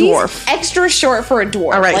just a dwarf? He's extra short for a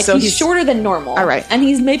dwarf. All right, like so he's shorter than normal. All right, and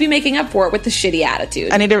he's maybe making up for it with the shitty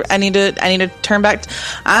attitude. I need to turn back.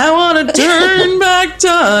 I want to turn back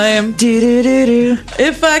time.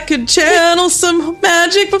 If I could channel some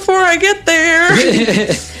magic before I get there.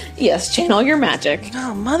 Yes, channel your magic.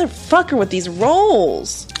 Oh, motherfucker, with these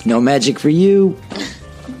rolls. No magic for you.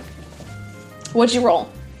 What'd you roll?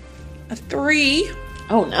 A 3.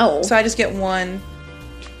 Oh, no. So I just get 1.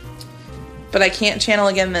 But I can't channel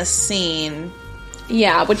again this scene.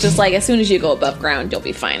 Yeah, which is like, as soon as you go above ground, you'll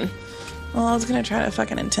be fine. Well, I was going to try to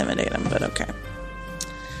fucking intimidate him, but okay.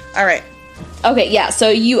 All right. Okay, yeah, so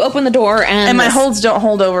you open the door and... And my holds don't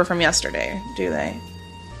hold over from yesterday, do they?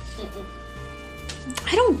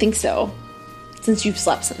 I don't think so. Since you've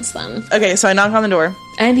slept since then. Okay, so I knock on the door.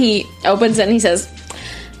 And he opens it and he says,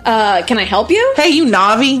 can I help you? Hey, you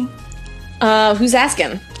Navi. Who's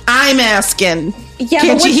asking? I'm asking. Yeah, Can't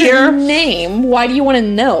but what's you hear? your name? Why do you want to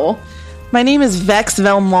know? My name is Vex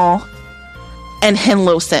Velmont, and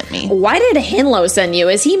Henlo sent me. Why did Henlo send you?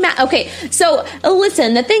 Is he okay, so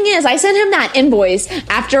listen, the thing is, I sent him that invoice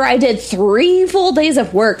after I did 3 full days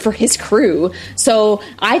of work for his crew. So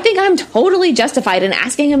I think I'm totally justified in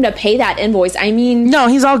asking him to pay that invoice. I mean... No,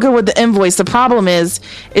 he's all good with the invoice. The problem is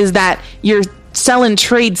that you're selling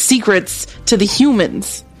trade secrets to the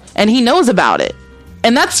humans. And he knows about it.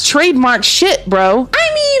 And that's trademark shit, bro.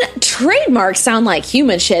 I mean, trademarks sound like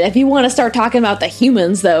human shit if you want to start talking about the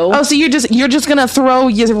humans, though. Oh, so you're just gonna throw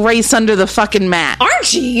your race under the fucking mat.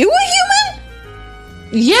 Aren't you a human?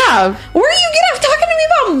 Yeah. Where do you get off talking to me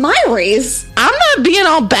about my race? I'm not being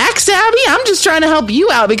all backstabby. I'm just trying to help you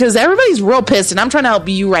out because everybody's real pissed and I'm trying to help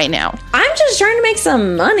you right now. I'm just trying to make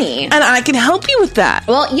some money. And I can help you with that.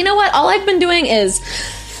 Well, you know what? All I've been doing is,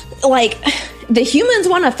 like... The humans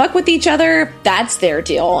want to fuck with each other, that's their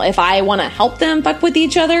deal. If I want to help them fuck with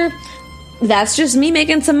each other, that's just me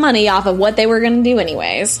making some money off of what they were going to do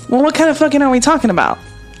anyways. Well, what kind of fucking are we talking about?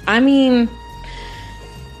 I mean,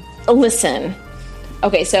 listen.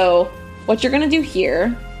 Okay, so what you're going to do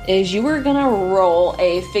here is you are going to roll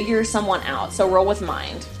a figure someone out. So roll with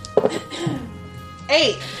mind.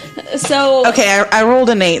 8. So... Okay, I rolled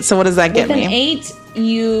an 8, so what does that get me? With an 8,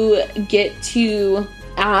 you get to...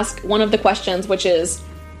 ask one of the questions, which is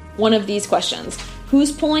one of these questions.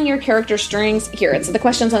 Who's pulling your character strings? Here, it's the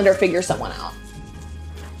questions under figure someone out.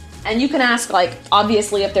 And you can ask, like,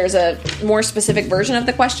 obviously, if there's a more specific version of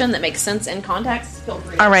the question that makes sense in context, feel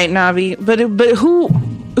free. All right, Navi, but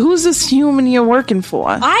who's this human you're working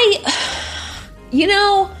for? You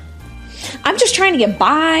know, I'm just trying to get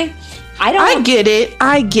by. I get it.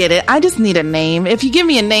 I just need a name. If you give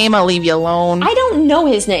me a name, I'll leave you alone. I don't know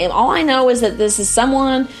his name. All I know is that this is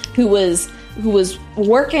someone who was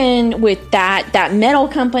working with that metal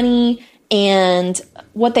company, and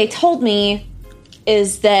what they told me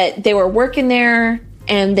is that they were working there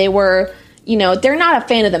and they were, you know, they're not a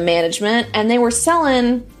fan of the management, and they were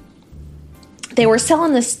selling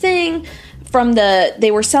this thing from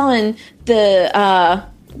they were selling the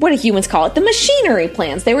what do humans call it? The machinery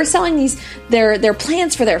plans. They were selling their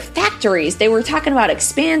plans for their factories. They were talking about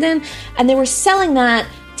expanding, and they were selling that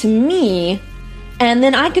to me, and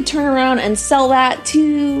then I could turn around and sell that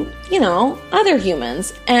to, you know, other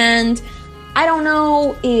humans. And I don't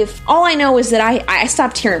know if... All I know is that I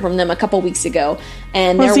stopped hearing from them a couple weeks ago,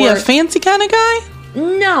 and was he a fancy kind of guy?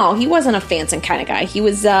 No, he wasn't a fancy kind of guy. He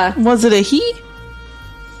was... Was it a he?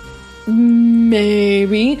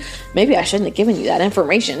 Maybe I shouldn't have given you that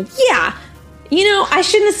information. Yeah, you know, I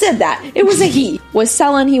shouldn't have said that. It was a he.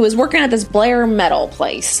 He was working at this Blair Metal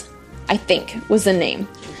place, I think was the name.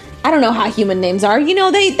 I don't know how human names are. You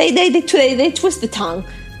know, they twist the tongue.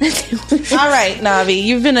 All right, Navi,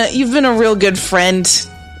 you've been a real good friend.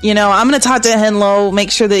 You know, I'm gonna talk to Henlo,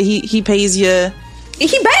 make sure that he pays you. He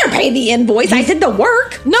better pay the invoice. I did the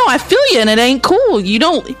work. No, I feel you, and it ain't cool. You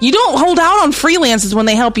don't hold out on freelancers when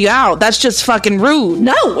they help you out. That's just fucking rude.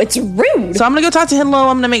 No, it's rude. So I'm gonna go talk to Henlo.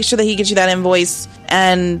 I'm gonna make sure that he gets you that invoice.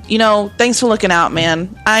 And, you know, thanks for looking out,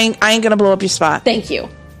 man. I ain't gonna blow up your spot. Thank you.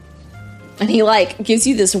 And he, like, gives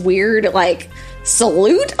you this weird, like,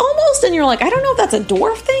 salute almost. And you're like, I don't know if that's a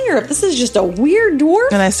dwarf thing or if this is just a weird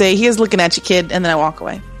dwarf. And I say, he is looking at you, kid. And then I walk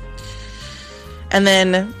away. And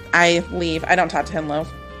then I leave. I don't talk to him, though.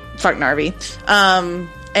 Fuck Narvi.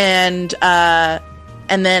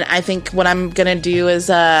 And then I think what I'm going to do is,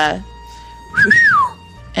 and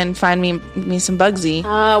find me some Bugsy.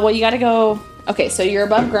 Well, you got to go. Okay, so you're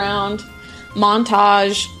above ground.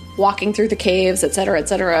 Montage, walking through the caves, etc.,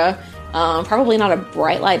 etc. Probably not a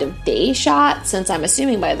bright light of day shot, since I'm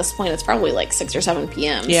assuming by this point it's probably like 6 or 7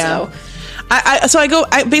 p.m. Yeah. So I go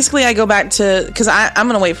back to, because I'm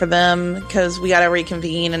going to wait for them because we got to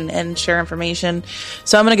reconvene and share information.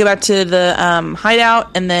 So I'm going to go back to the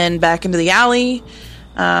hideout and then back into the alley.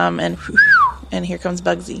 And here comes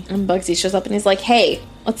Bugsy. And Bugsy shows up and he's like, hey,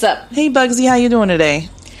 what's up? Hey, Bugsy, how you doing today?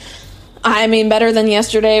 I mean, better than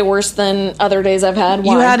yesterday, worse than other days I've had.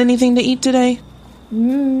 Why? You had anything to eat today?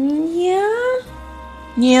 Yeah.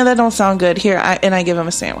 Yeah, that don't sound good. Here, I give him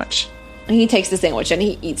a sandwich. He takes the sandwich and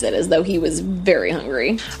he eats it as though he was very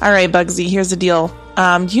hungry. All right, Bugsy, here's the deal.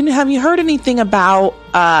 Have you heard anything about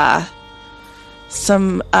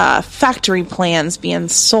some factory plans being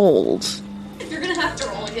sold? You're gonna have to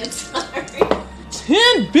roll again. Sorry.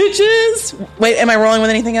 10 bitches! Wait, am I rolling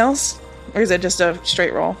with anything else? Or is it just a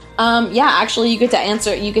straight roll? Yeah, actually, you get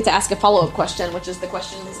to ask a follow-up question, which is the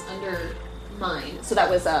questions under mine. So that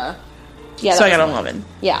was, yeah. So I got 11.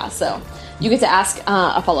 Yeah, so you get to ask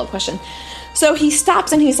a follow-up question. So he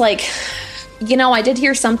stops and he's like, I did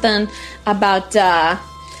hear something about,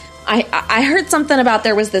 I heard something about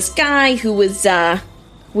there was this guy who was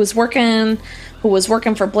working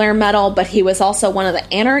for Blair Metal, but he was also one of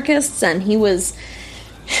the anarchists, and he was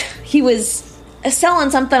selling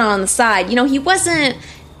something on the side. He wasn't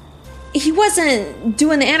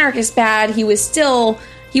doing the anarchist bad. He was still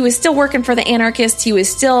working for the anarchists. He was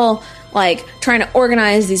still like trying to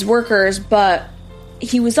organize these workers, but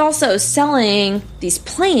he was also selling these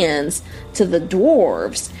plans to the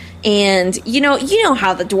dwarves. And you know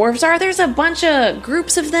how the dwarves are. There's a bunch of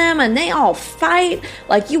groups of them, and they all fight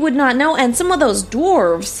like you would not know. And some of those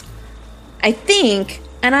dwarves, I think,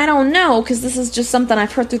 and I don't know because this is just something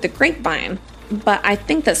I've heard through the grapevine, but I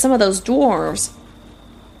think that some of those dwarves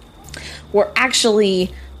were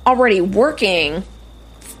actually already working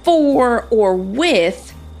for or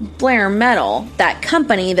with Blair Metal, that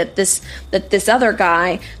company that this other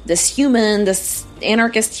guy, this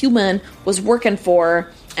anarchist human, was working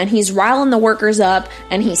for. And he's riling the workers up,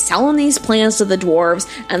 and he's selling these plans to the dwarves.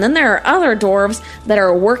 And then there are other dwarves that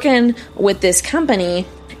are working with this company.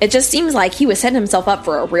 It just seems like he was setting himself up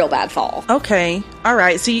for a real bad fall. Okay. All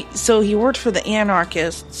right. So he worked for the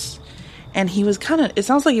anarchists, and he was it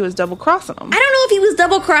sounds like he was double-crossing them. I don't know if he was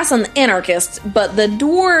double-crossing the anarchists, but the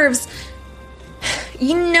dwarves,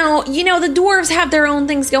 the dwarves have their own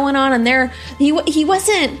things going on, and he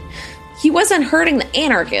wasn't hurting the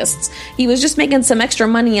anarchists. He was just making some extra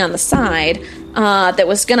money on the side that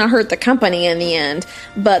was going to hurt the company in the end.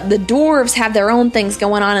 But the dwarves have their own things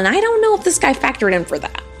going on, and I don't know if this guy factored in for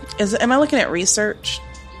that. Am I looking at research?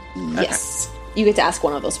 Yes. Okay. You get to ask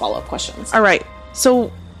one of those follow-up questions. All right. So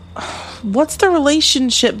what's the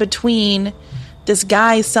relationship between this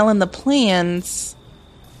guy selling the plans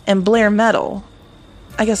and Blair Metal?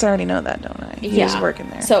 I guess I already know that, don't I? He was working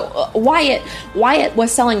there. So Wyatt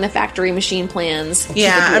was selling the factory machine plans.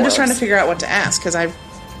 Yeah, I'm just trying to figure out what to ask because at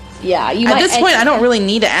this point I don't really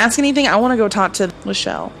need to ask anything. I want to go talk to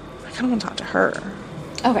Michelle. I kind of want to talk to her.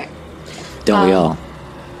 Okay. Don't we all?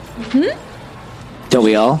 Don't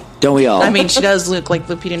we all? Don't we all? I mean, she does look like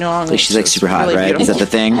Lupita Nyong'o. Like she's like super hot, really, right? Beautiful. Is that the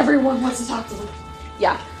thing? Everyone wants to talk to them.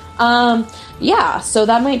 Yeah. Yeah. So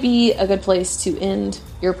that might be a good place to end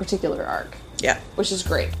your particular arc. Yeah. Which is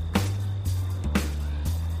great.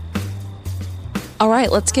 All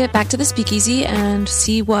right, let's get back to the speakeasy and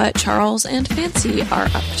see what Charles and Fancy are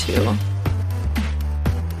up to.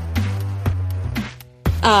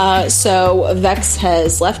 So Vex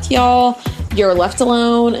has left y'all. You're left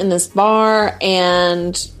alone in this bar,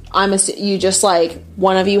 and you just like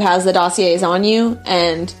one of you has the dossiers on you,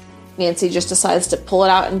 and Nancy just decides to pull it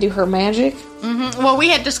out and do her magic. Mm-hmm. Well, we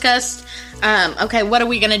had discussed, okay, what are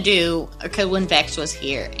we going to do? Okay, when Vex was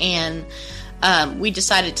here, and we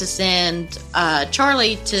decided to send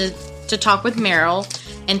Charlie to talk with Meryl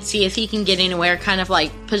and see if he can get anywhere, kind of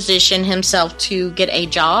like position himself to get a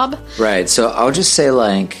job. Right. So I'll just say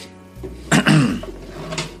like,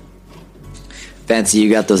 Fancy, you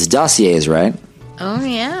got those dossiers, right? Oh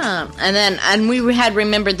yeah. And we had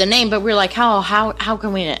remembered the name, but we were like, how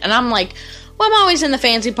can we? And I'm like, well, I'm always in the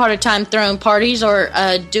fancy part of time throwing parties or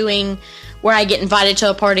doing where I get invited to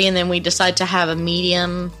a party and then we decide to have a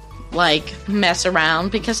medium like, mess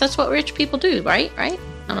around, because that's what rich people do, right? I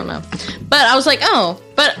don't know. But I was like,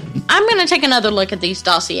 but I'm going to take another look at these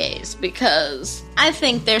dossiers, because I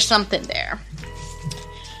think there's something there.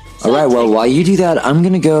 So all right, well, while you do that, I'm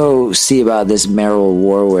going to go see about this Meryl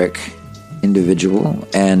Warwick individual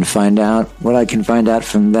and find out what I can find out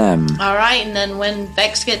from them. All right, and then when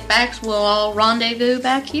Vex gets back, we'll all rendezvous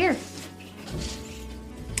back here.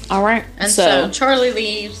 All right. And so Charlie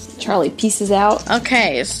leaves. Charlie pieces out.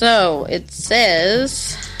 Okay, so it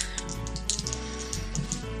says...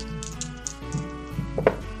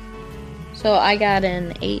 So I got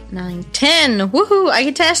an 8, 9, 10. Woohoo! I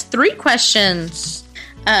get to ask 3 questions.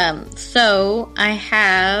 So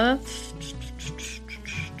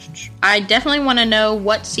I definitely want to know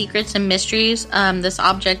what secrets and mysteries this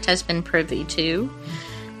object has been privy to.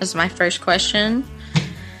 That's my first question.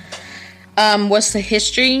 What's the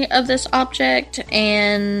history of this object,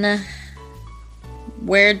 and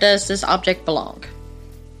where does this object belong?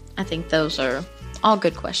 I think those are all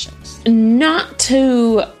good questions. Not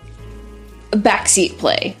to backseat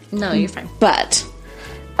play. No, you're fine. But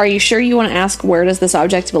are you sure you want to ask where does this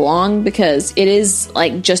object belong? Because it is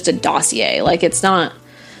like just a dossier. Like it's not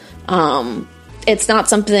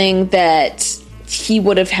something that he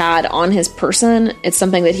would have had on his person. It's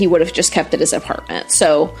something that he would have just kept at his apartment.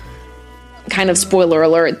 So kind of spoiler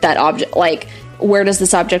alert, that object, like where does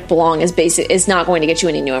this object belong is not going to get you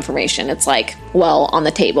any new information. It's like, well, on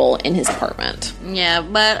the table in his apartment. Yeah,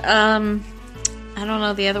 but I don't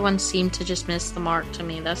know, the other ones seem to just miss the mark to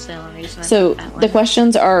me. That's the only reason. So the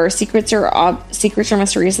questions are secrets or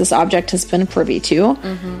mysteries this object has been privy to.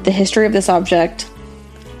 Mm-hmm. The history of this object.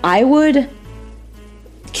 I would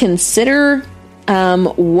consider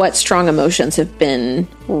what strong emotions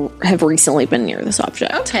have recently been near this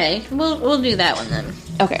object. Okay, we'll do that one then.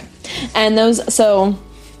 Okay, and so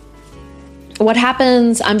what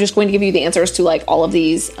happens? I'm just going to give you the answers to like all of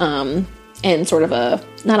these in sort of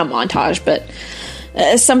not a montage, but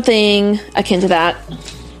something akin to that.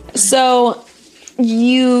 So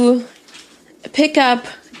you pick up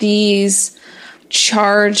these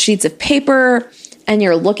charred sheets of paper, and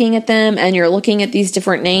you're looking at them, and you're looking at these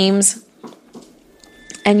different names.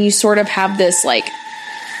 And you sort of have this, like,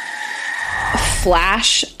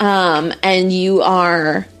 flash, and you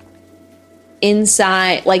are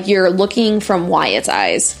inside, like, you're looking from Wyatt's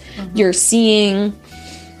eyes. Mm-hmm. You're seeing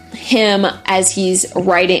him as he's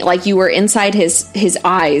writing, like, you were inside his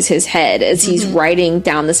eyes, his head, as he's writing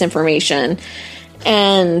down this information.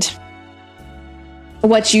 And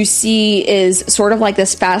what you see is sort of like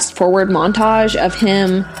this fast-forward montage of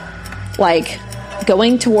him, like,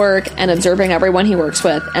 going to work and observing everyone he works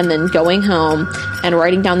with, and then going home and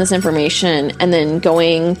writing down this information, and then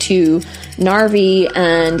going to Narvi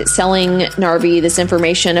and selling Narvi this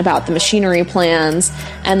information about the machinery plans,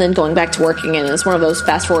 and then going back to working. And it's one of those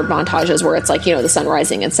fast forward montages where it's like, you know, the sun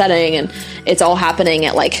rising and setting, and it's all happening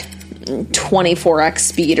at like 24x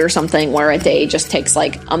speed or something, where a day just takes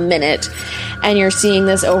like a minute, and you're seeing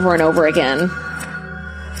this over and over again.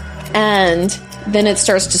 And then it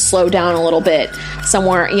starts to slow down a little bit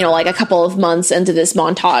somewhere, you know, like a couple of months into this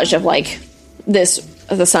montage of like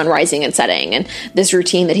the sun rising and setting, and this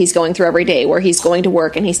routine that he's going through every day, where he's going to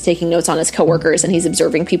work and he's taking notes on his coworkers and he's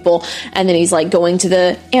observing people, and then he's like going to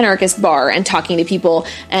the anarchist bar and talking to people,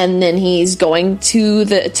 and then he's going to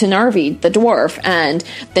Narvi, the dwarf, and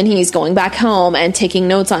then he's going back home and taking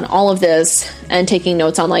notes on all of this, and taking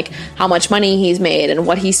notes on like how much money he's made and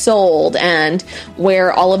what he sold and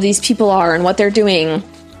where all of these people are and what they're doing,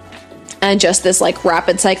 and just this like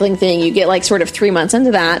rapid cycling thing. You get like sort of 3 months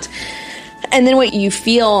into that. And then what you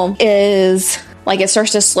feel is, like, it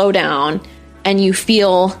starts to slow down, and you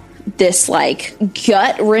feel this, like,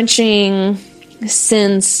 gut-wrenching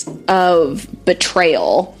sense of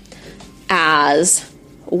betrayal as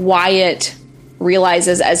Wyatt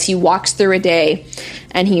realizes, as he walks through a day,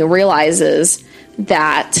 and he realizes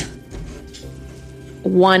that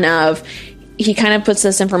he kind of puts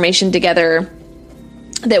this information together,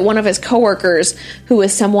 that one of his coworkers, who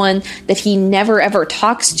is someone that he never ever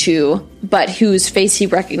talks to, but whose face he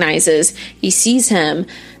recognizes, he sees him,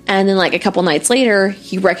 and then like a couple nights later,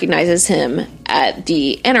 he recognizes him at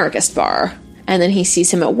the anarchist bar, and then he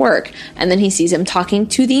sees him at work, and then he sees him talking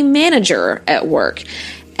to the manager at work,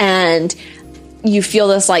 and you feel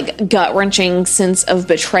this like gut-wrenching sense of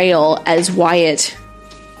betrayal as Wyatt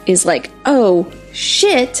is like, oh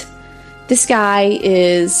shit, this guy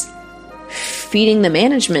is feeding the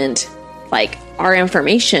management like our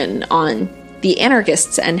information on the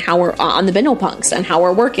anarchists and how we're on the Bindlepunks and how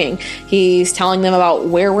we're working. He's telling them about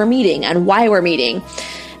where we're meeting and why we're meeting.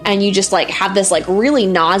 and you just like have this like really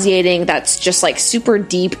nauseating, that's just like super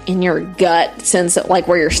deep in your gut sense of like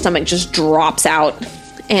where your stomach just drops out,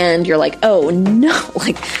 and you're like, oh no,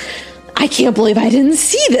 like I can't believe I didn't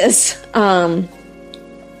see this.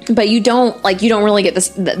 But you don't really get this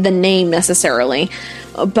the name necessarily,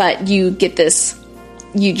 but you get this.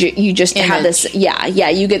 You just image. Have this, yeah.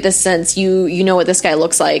 You get this sense. You know what this guy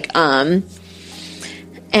looks like, and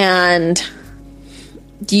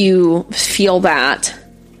you feel that,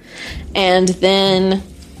 and then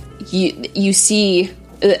you see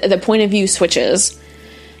the point of view switches.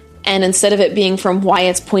 And instead of it being from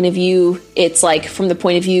Wyatt's point of view, it's like from the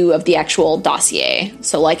point of view of the actual dossier.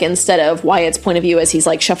 So like instead of Wyatt's point of view as he's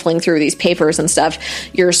like shuffling through these papers and stuff,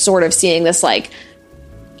 you're sort of seeing this like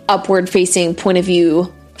upward facing point of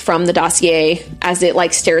view from the dossier as it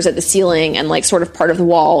like stares at the ceiling and like sort of part of the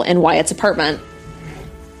wall in Wyatt's apartment.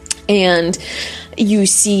 And you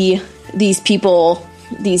see these people,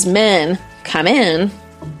 these men come in,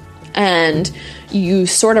 and you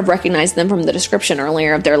sort of recognize them from the description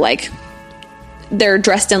earlier of they're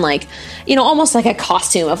dressed in like, you know, almost like a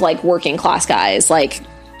costume of like working class guys. Like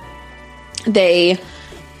they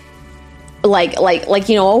like,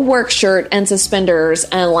 you know, a work shirt and suspenders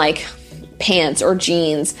and like pants or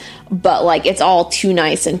jeans, but like it's all too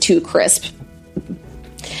nice and too crisp.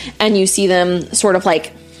 And you see them sort of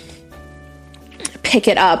like pick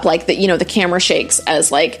it up, like the, you know, the camera shakes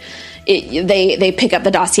as like, they pick up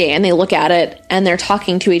the dossier and they look at it and they're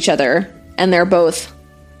talking to each other, and they're both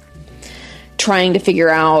trying to figure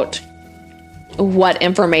out what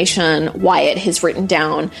information Wyatt has written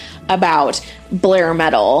down about Blair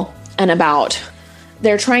Metal, and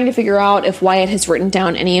they're trying to figure out if Wyatt has written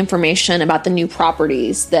down any information about the new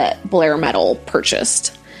properties that Blair Metal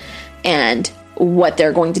purchased and what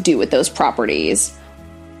they're going to do with those properties,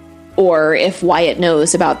 or if Wyatt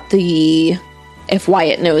knows about Blair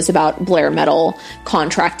Metal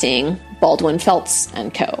contracting Baldwin Felts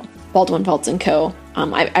and Co. Baldwin Felts and Co.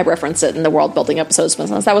 I referenced it in the world building episodes, but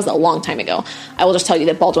since that was a long time ago, I will just tell you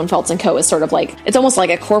that Baldwin Felts and Co. is sort of like, it's almost like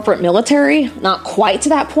a corporate military, not quite to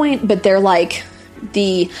that point, but they're like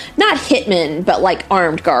not hitmen, but like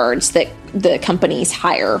armed guards that the companies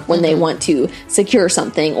hire when they want to secure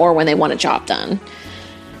something or when they want a job done.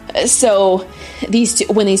 So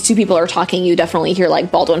when these two people are talking, you definitely hear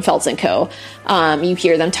like Baldwin Felts and Co. You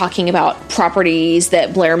hear them talking about properties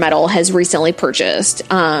that Blair Metal has recently purchased.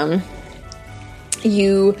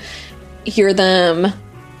 You hear them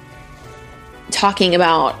talking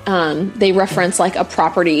about, they reference like a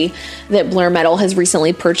property that Blair Metal has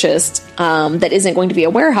recently purchased that isn't going to be a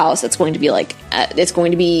warehouse. It's going to be like, it's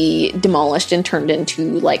going to be demolished and turned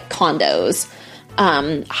into like condos,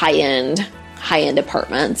 high-end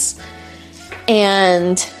apartments.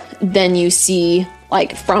 And then you see,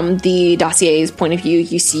 like, from the dossier's point of view,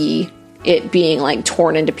 you see it being like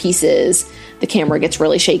torn into pieces. The camera gets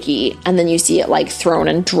really shaky, and then you see it like thrown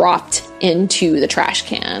and dropped into the trash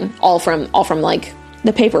can, all from like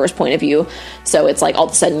the paper's point of view. So it's like all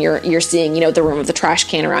of a sudden you're seeing, you know, the room of the trash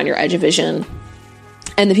can around your edge of vision,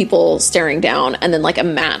 and the people staring down, and then like a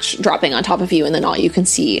match dropping on top of you, and then all you can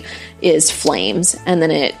see is flames, and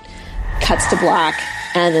then it cuts to black,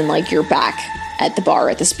 and then like you're back at the bar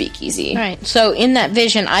at the speakeasy. Right. So in that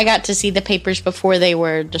vision, I got to see the papers before they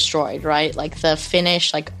were destroyed, right? Like the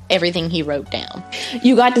finish, like everything he wrote down.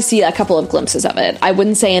 You got to see a couple of glimpses of it. I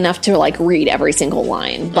wouldn't say enough to like read every single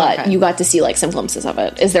line, but you got to see like some glimpses of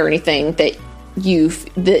it. Is there anything that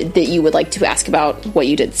that you would like to ask about what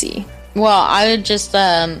you did see? Well, I would just,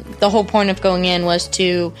 the whole point of going in was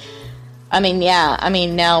to,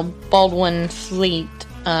 now Baldwin Fleet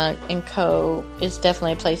and Co. is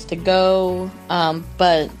definitely a place to go,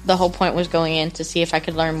 but the whole point was going in to see if I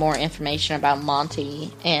could learn more information about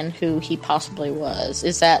Monty and who he possibly was.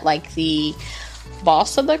 Is that like the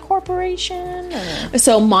boss of the corporation? Or?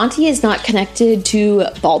 So Monty is not connected to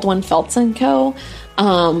Baldwin Felts and Co.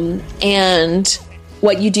 And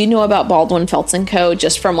what you do know about Baldwin Felts and Co.,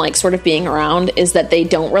 just from like sort of being around, is that they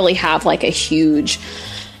don't really have like a huge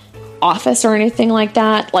office or anything like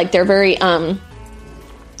that. Like they're very, do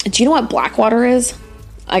you know what Blackwater is?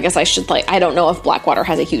 I guess I should I don't know if Blackwater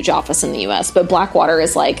has a huge office in the US, but Blackwater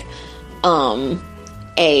is like, not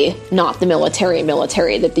the military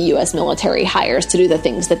that the US military hires to do the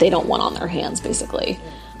things that they don't want on their hands, basically.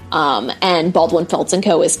 And Baldwin Felts and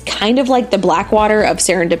Co. is kind of like the Blackwater of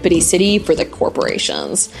Serendipity City for the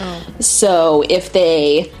corporations. Oh. So if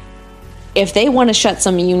they want to shut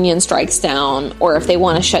some union strikes down, or if they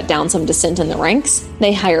want to shut down some dissent in the ranks,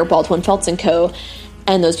 they hire Baldwin Felts and Co.,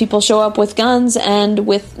 and those people show up with guns and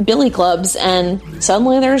with billy clubs, and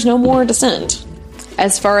suddenly there's no more dissent.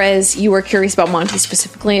 as far as you were curious about Monty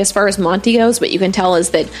specifically, as far as Monty goes, what you can tell is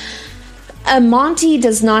that Monty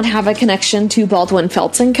does not have a connection to Baldwin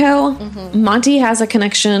Feltz & Co. Monty has a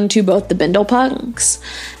connection to both the Bindlepunks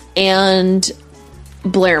and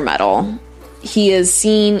Blair Metal. He is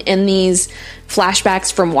seen in these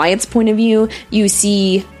flashbacks from Wyatt's point of view. You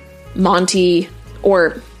see Monty,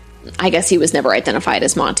 or I guess he was never identified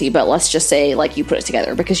as Monty, but let's just say, like, you put it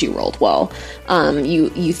together because you rolled well.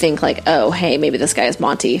 You think, like, oh, hey, maybe this guy is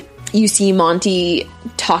Monty. You see Monty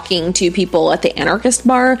talking to people at the Anarchist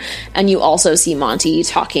bar, and you also see Monty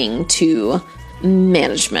talking to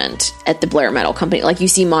management at the Blair Metal Company. Like, you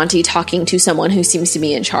see Monty talking to someone who seems to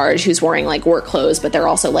be in charge, who's wearing, like, work clothes, but they're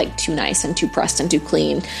also, like, too nice and too pressed and too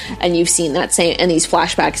clean. And you've seen that same, in these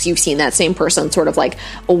flashbacks, you've seen that same person sort of, like,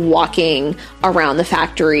 walking around the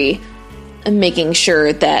factory and making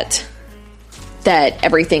sure that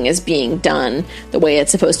everything is being done the way it's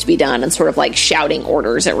supposed to be done, and sort of, like, shouting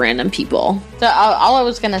orders at random people. So all I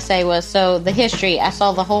was going to say was, so the history, I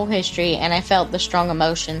saw the whole history, and I felt the strong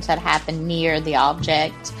emotions that happened near the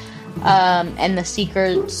object. And the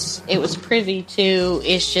secrets it was privy to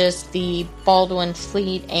is just the Baldwin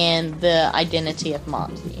fleet and the identity of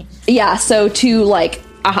Monty. Yeah, so to, like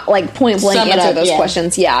point blank answer those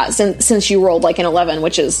questions, since you rolled, like, an 11,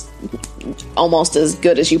 which is almost as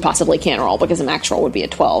good as you possibly can roll, because a max roll would be a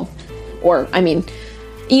 12. Or, I mean,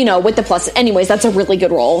 you know, with the plus. Anyways, that's a really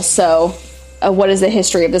good roll. So, what is the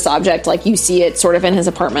history of this object? Like, you see it sort of in his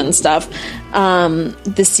apartment and stuff.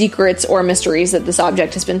 The secrets or mysteries that this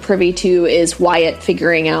object has been privy to is Wyatt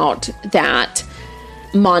figuring out that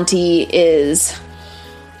Monty is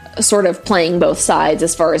sort of playing both sides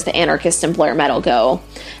as far as the Anarchist and Blair Metal go,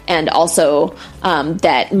 and also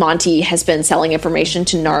that Monty has been selling information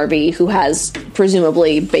to Narvi, who has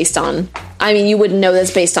presumably, based on, I mean, you wouldn't know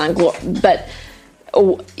this based on but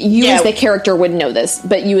you as the character wouldn't know this,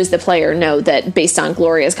 but you as the player know that based on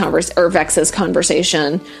Gloria's or Vex's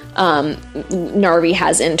conversation, Narvi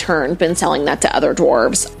has in turn been selling that to other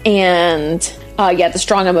dwarves. And the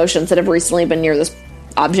strong emotions that have recently been near this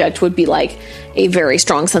object would be like a very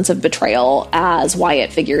strong sense of betrayal as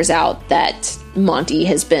Wyatt figures out that Monty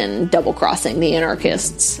has been double-crossing the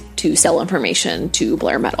Anarchists to sell information to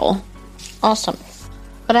Blair Metal. Awesome.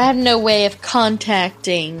 But I have no way of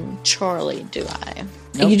contacting Charlie, do I?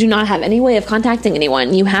 Nope. You do not have any way of contacting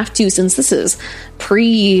anyone. You have to, since this is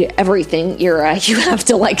pre-everything era, you have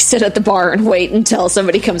to, like, sit at the bar and wait until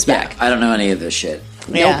somebody comes back. I don't know any of this shit.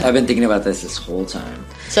 Yeah. Nope. I've been thinking about this whole time.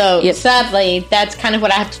 So, sadly, that's kind of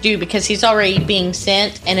what I have to do, because he's already being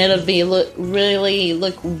sent, and it'll be really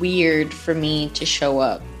look weird for me to show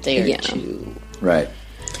up there, too. Right.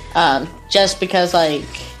 Just because, like,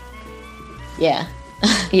 Yeah.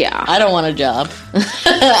 I don't want a job.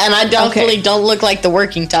 And I definitely don't look like the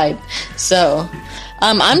working type. So,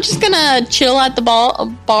 I'm just gonna chill at the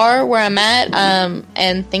bar where I'm at,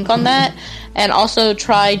 and think on that, and also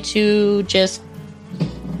try to just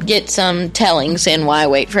get some tellings in while I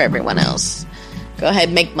wait for everyone else. Go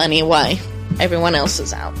ahead, make money while everyone else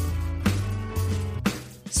is out.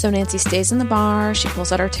 So Nancy stays in the bar, she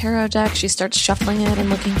pulls out her tarot deck, she starts shuffling it and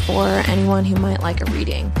looking for anyone who might like a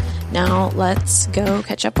reading. Now let's go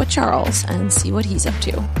catch up with Charles and see what he's up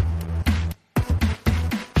to.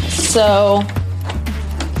 So,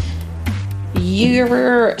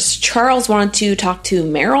 Charles wanted to talk to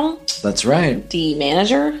Meryl. That's right. The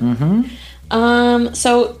manager. Mm-hmm.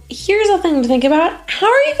 So here's a thing to think about. How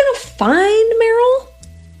are you going to find Meryl?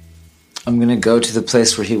 I'm going to go to the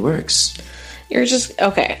place where he works. You're just,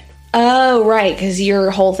 okay. Oh, right, because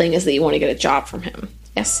your whole thing is that you want to get a job from him.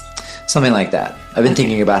 Yes? Something like that. I've been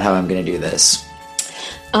thinking about how I'm going to do this.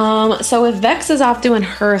 So if Vex is off doing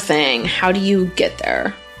her thing, how do you get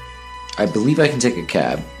there? I believe I can take a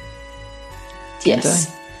cab.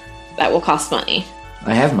 Yes. That will cost money.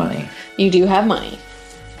 I have money. You do have money.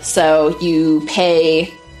 So you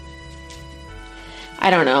pay, I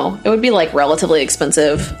don't know, it would be like relatively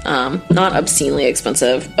expensive, not obscenely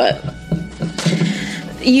expensive, but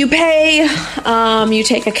you pay, you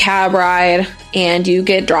take a cab ride, and you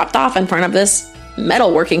get dropped off in front of this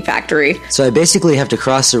metalworking factory. So I basically have to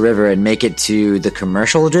cross the river and make it to the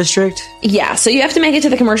commercial district? Yeah, so you have to make it to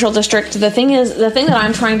the commercial district. The thing that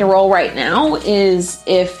I'm trying to roll right now is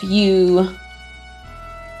if you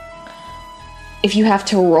have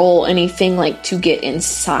to roll anything like to get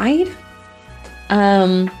inside.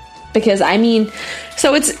 Because I mean,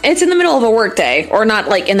 so it's in the middle of a work day, or not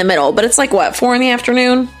like in the middle, but it's like what, 4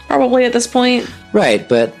 PM probably at this point. Right,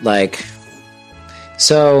 but like,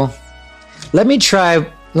 so let me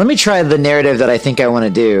try let me try the narrative that I think I want to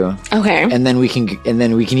do. Okay. And then we can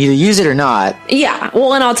either use it or not. Yeah.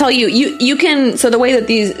 Well, and I'll tell you, you can. So the way that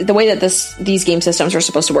these game systems are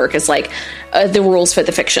supposed to work is like the rules fit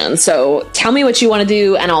the fiction. So tell me what you want to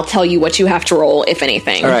do, and I'll tell you what you have to roll, if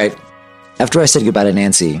anything. All right. After I said goodbye to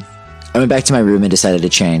Nancy, I went back to my room and decided to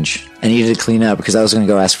change. I needed to clean up because I was going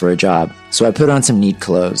to go ask for a job. So I put on some neat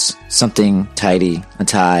clothes, something tidy, a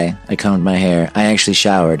tie. I combed my hair. I actually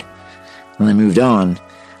showered. When I moved on,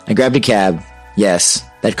 I grabbed a cab. Yes,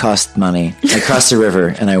 that cost money. I crossed the river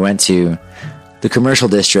and I went to the commercial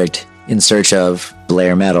district in search of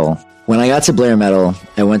Blair Metal. When I got to Blair Metal,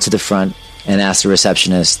 I went to the front and asked the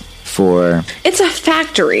receptionist for... It's a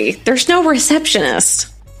factory. There's no receptionist.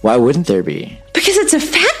 Why wouldn't there be? Because it's a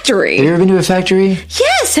factory. Have you ever been to a factory?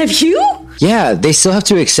 Yes, have you? Yeah, they still have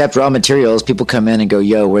to accept raw materials. People come in and go,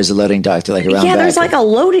 yo, where's the loading dock? They're like around Yeah, back. there's like a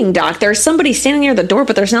loading dock. There's somebody standing near the door,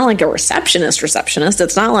 but there's not like a receptionist.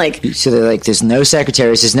 It's not like... So they're like, there's no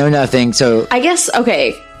secretaries, there's no nothing, so... I guess,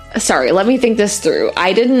 okay, sorry, let me think this through.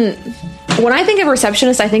 When I think of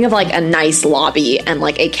receptionist, I think of like a nice lobby and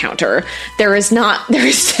like a counter. There is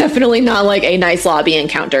definitely not like a nice lobby and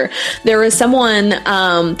counter. There is someone,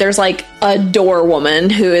 there's like a door woman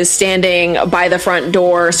who is standing by the front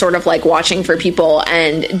door, sort of like watching for people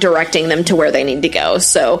and directing them to where they need to go.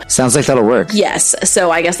 So Sounds like that'll work. yes,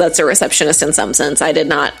 so I guess that's a receptionist in some sense.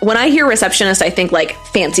 When I hear receptionist, I think like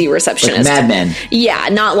fancy receptionist. Like Mad Men. Yeah,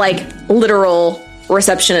 not like literal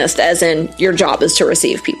receptionist as in your job is to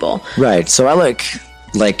receive people. Right, so I look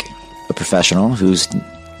like a professional who's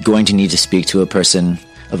going to need to speak to a person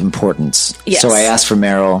of importance. Yes. So I ask for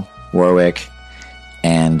Meryl Warwick,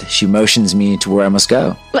 and she motions me to where I must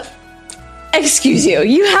go. But, excuse you.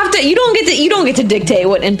 You don't get to dictate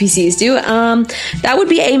what NPCs do. That would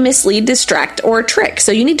be a mislead, distract, or trick.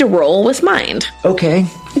 So you need to roll with mind. Okay.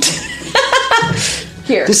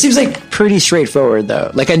 Here. This seems like pretty straightforward,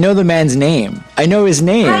 though. Like, I know the man's name. I know his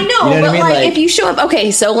name. I know, you know but what I mean? like if you show up,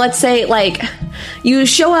 okay, so let's say like you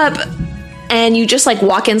show up and you just like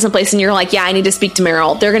walk in someplace and you're like, yeah, I need to speak to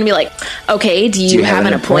Meryl. They're going to be like, okay, do you have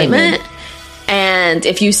an appointment? And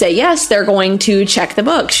if you say yes, they're going to check the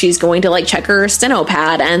book. She's going to like check her steno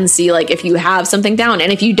pad and see like if you have something down. And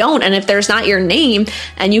if you don't, and if there's not your name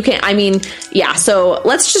and you can't, yeah. So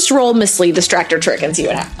let's just roll mislead, distract, or trick and see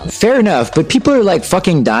what happens. Fair enough, but people are like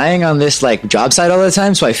fucking dying on this like job site all the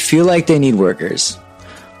time, so I feel like they need workers.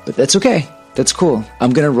 But that's okay. That's cool.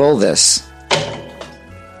 I'm gonna roll this.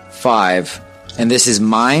 5. And this is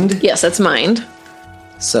mind? Yes, that's mind.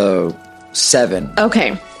 So 7.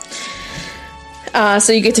 Okay.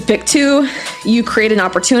 So you get to pick 2. You create an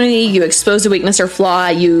opportunity. You expose a weakness or flaw.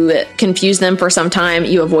 You confuse them for some time.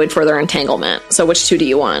 You avoid further entanglement. So which 2 do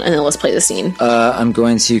you want? And then let's play the scene. I'm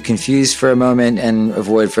going to confuse for a moment and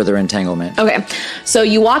avoid further entanglement. Okay. So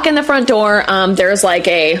you walk in the front door. There's like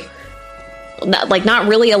not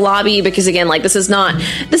really a lobby because again, like this is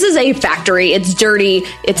a factory. It's dirty.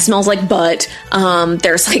 It smells like butt.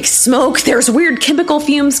 There's like smoke. There's weird chemical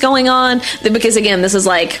fumes going on because again, this is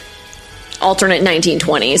like alternate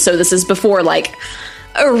 1920. So this is before like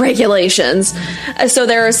regulations. So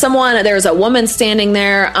there's a woman standing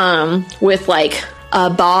there with like a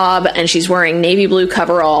bob and she's wearing navy blue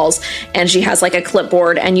coveralls and she has like a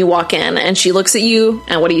clipboard and you walk in and she looks at you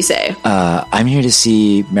and what do you say? I'm here to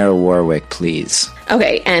see Meryl Warwick, please.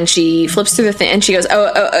 Okay, and she flips through the thing and she goes,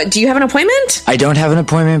 do you have an appointment? I don't have an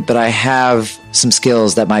appointment, but I have some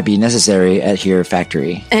skills that might be necessary at your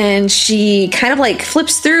factory. And she kind of like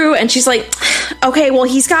flips through and she's like, okay, well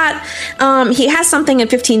he has something in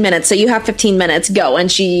 15 minutes, so you have 15 minutes, go. And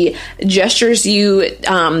she gestures you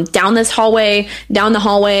down the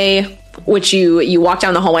hallway, which you walk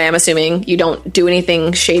down the hallway, I'm assuming. You don't do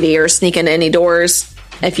anything shady or sneak into any doors.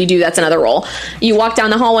 If you do, that's another roll. You walk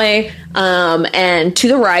down the hallway and to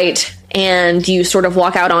the right, and you sort of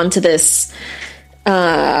walk out onto this.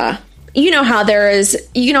 You know how there's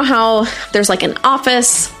like an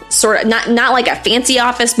office, sort of not like a fancy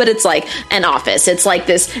office, but it's like an office. It's like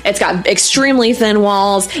this. It's got extremely thin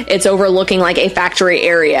walls. It's overlooking like a factory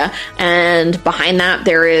area, and behind that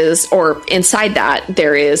inside that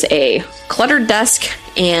there is a cluttered desk.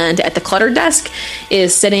 And at the cluttered desk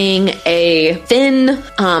is sitting a thin,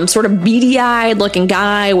 sort of beady-eyed looking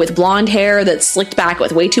guy with blonde hair that's slicked back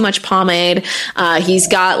with way too much pomade. He's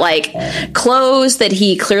got like clothes that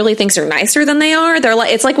he clearly thinks are nicer than they are.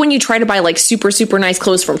 It's like when you try to buy like super, super nice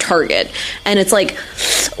clothes from Target. And it's like,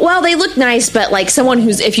 well, they look nice, but like someone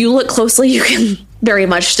if you look closely, you can very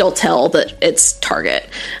much still tell that it's Target.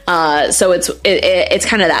 So it's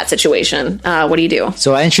kind of that situation. What do you do?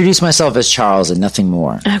 So I introduce myself as Charles and nothing more.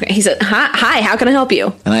 Okay. He said, hi, how can I help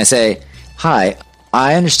you? And I say, hi,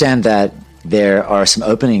 I understand that there are some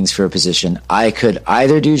openings for a position. I could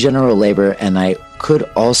either do general labor, and I could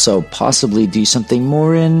also possibly do something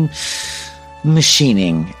more in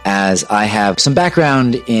machining, as I have some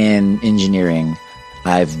background in engineering.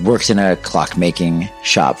 I've worked in a clock making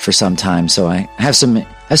shop for some time, so I have some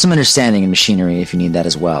understanding in machinery if you need that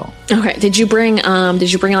as well. Okay. Did you bring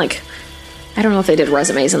like, I don't know if they did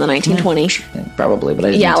resumes in the 1920s. Probably, but I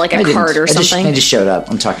didn't. Yeah, like a card or something. I just showed up.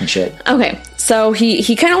 I'm talking shit. Okay, so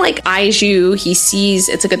he kind of like eyes you. He sees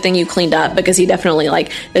it's a good thing you cleaned up, because he definitely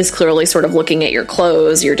like is clearly sort of looking at your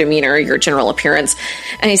clothes, your demeanor, your general appearance,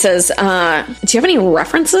 and he says, "Do you have any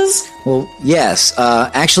references?" Well, yes.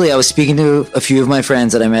 Actually, I was speaking to a few of my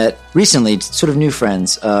friends that I met recently, sort of new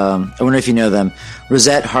friends. I wonder if you know them: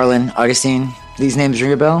 Rosette, Harlan, Augustine. These names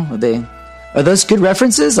ring a bell? Are those good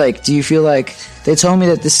references? Like, do you feel like they told me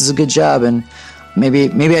that this is a good job, and maybe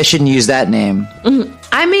I shouldn't use that name? Mm-hmm.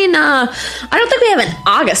 I mean, I don't think we have an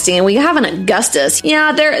Augustine. We have an Augustus.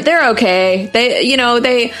 Yeah, they're okay.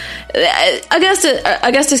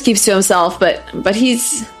 Augustus keeps to himself, but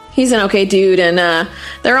he's an okay dude, and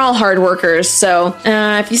they're all hard workers. So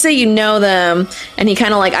if you say you know them, and he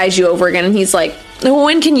kind of like eyes you over again, and he's like,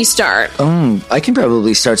 when can you start? I can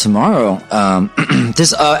probably start tomorrow.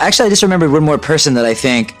 Actually, I just remembered one more person that I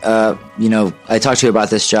think, I talked to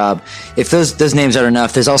about this job. If those names aren't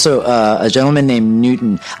enough, there's also a gentleman named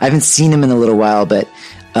Newton. I haven't seen him in a little while, but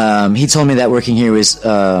he told me that working here was,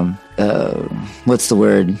 what's the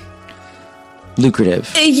word?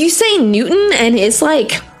 Lucrative. You say Newton, and it's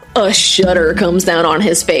like a shudder comes down on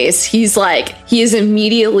his face. He is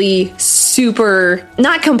immediately super,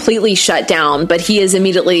 not completely shut down, but he is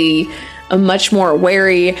immediately much more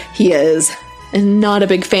wary. He is not a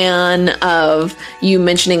big fan of you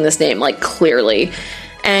mentioning this name, like clearly.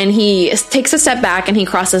 And he takes a step back and he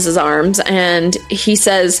crosses his arms and he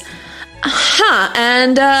says,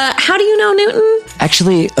 and how do you know Newton?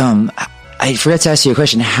 Actually, I forgot to ask you a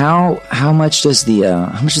question. How much does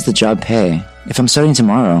the job pay if I'm starting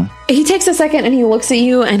tomorrow? He takes a second and he looks at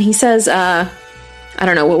you and he says, I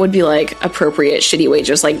don't know, what would be like appropriate shitty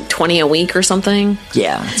wages, like 20 a week or something?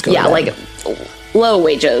 Yeah, let's go. Yeah, like low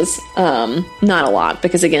wages, not a lot,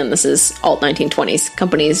 because again, this is alt 1920s.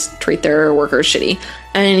 Companies treat their workers shitty.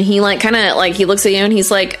 And he like kind of like he looks at you and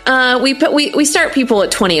he's like, we start people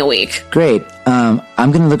at 20 a week. Great.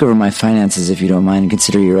 I'm gonna look over my finances if you don't mind and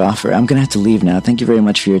consider your offer. I'm gonna have to leave now. Thank you very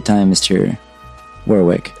much for your time, Mr.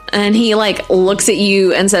 Warwick. And he like looks at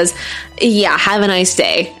you and says, yeah, have a nice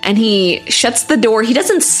day. And he shuts the door. He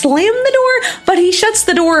doesn't slam the door, but he shuts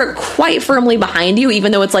the door quite firmly behind you,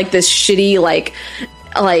 even though it's like this shitty, like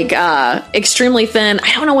extremely thin.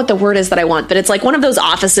 I don't know what the word is that I want, but it's like one of those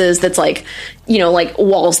offices that's like, like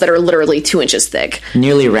walls that are literally 2 inches thick.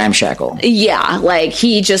 Nearly ramshackle. Yeah. Like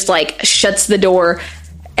he just like shuts the door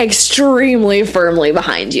extremely firmly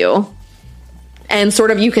behind you. And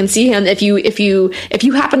sort of you can see him if you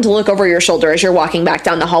happen to look over your shoulder as you're walking back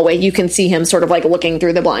down the hallway, you can see him sort of like looking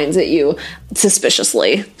through the blinds at you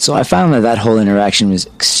suspiciously. So I found that whole interaction was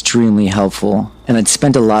extremely helpful, and I'd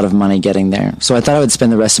spent a lot of money getting there. So I thought I would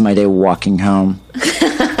spend the rest of my day walking home,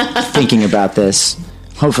 thinking about this.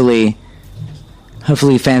 Hopefully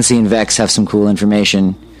Fancy and Vex have some cool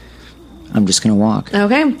information. I'm just going to walk.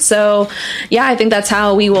 Okay. So, yeah, I think that's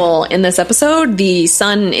how we will end this episode. The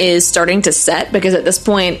sun is starting to set because at this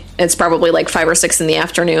point, it's probably like 5 or 6 in the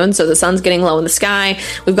afternoon. So the sun's getting low in the sky.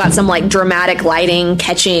 We've got some like dramatic lighting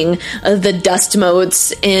catching the dust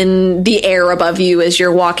motes in the air above you as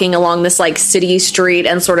you're walking along this like city street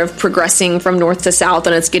and sort of progressing from north to south.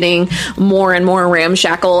 And it's getting more and more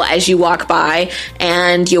ramshackle as you walk by,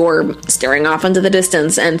 and you're staring off into the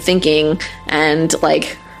distance and thinking, and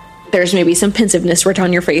like, there's maybe some pensiveness right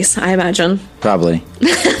on your face, I imagine. Probably.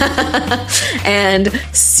 And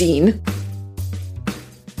scene.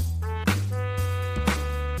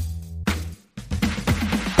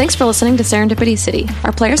 Thanks for listening to Serendipity City.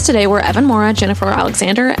 Our players today were Evan Mora, Jennifer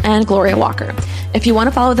Alexander, and Gloria Walker. If you want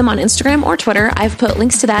to follow them on Instagram or Twitter, I've put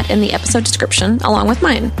links to that in the episode description, along with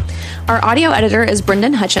mine. Our audio editor is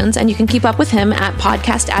Brendan Hutchins, and you can keep up with him at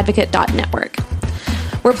podcastadvocate.network.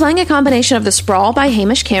 We're playing a combination of The Sprawl by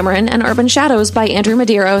Hamish Cameron and Urban Shadows by Andrew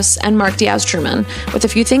Medeiros and Mark Diaz-Truman, with a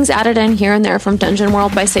few things added in here and there from Dungeon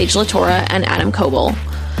World by Sage LaTorra and Adam Coble.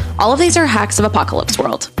 All of these are hacks of Apocalypse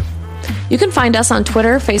World. You can find us on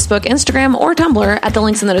Twitter, Facebook, Instagram, or Tumblr at the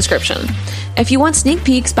links in the description. If you want sneak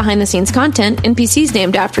peeks, behind-the-scenes content, NPCs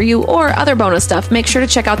named after you, or other bonus stuff, make sure to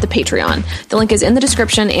check out the Patreon. The link is in the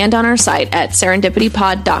description and on our site at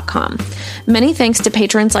serendipitypod.com. Many thanks to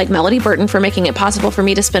patrons like Melody Burton for making it possible for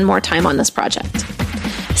me to spend more time on this project.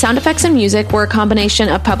 Sound effects and music were a combination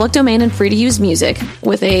of public domain and free-to-use music,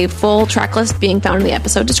 with a full track list being found in the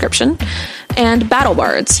episode description, and battle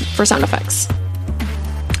bards for sound effects.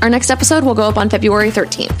 Our next episode will go up on February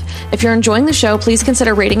 13th. If you're enjoying the show, please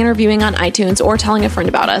consider rating and reviewing on iTunes or telling a friend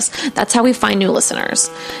about us. That's how we find new listeners.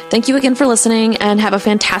 Thank you again for listening, and have a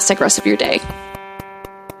fantastic rest of your day.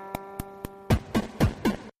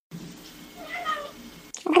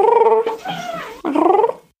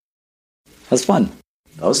 That was fun.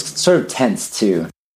 That was sort of tense, too.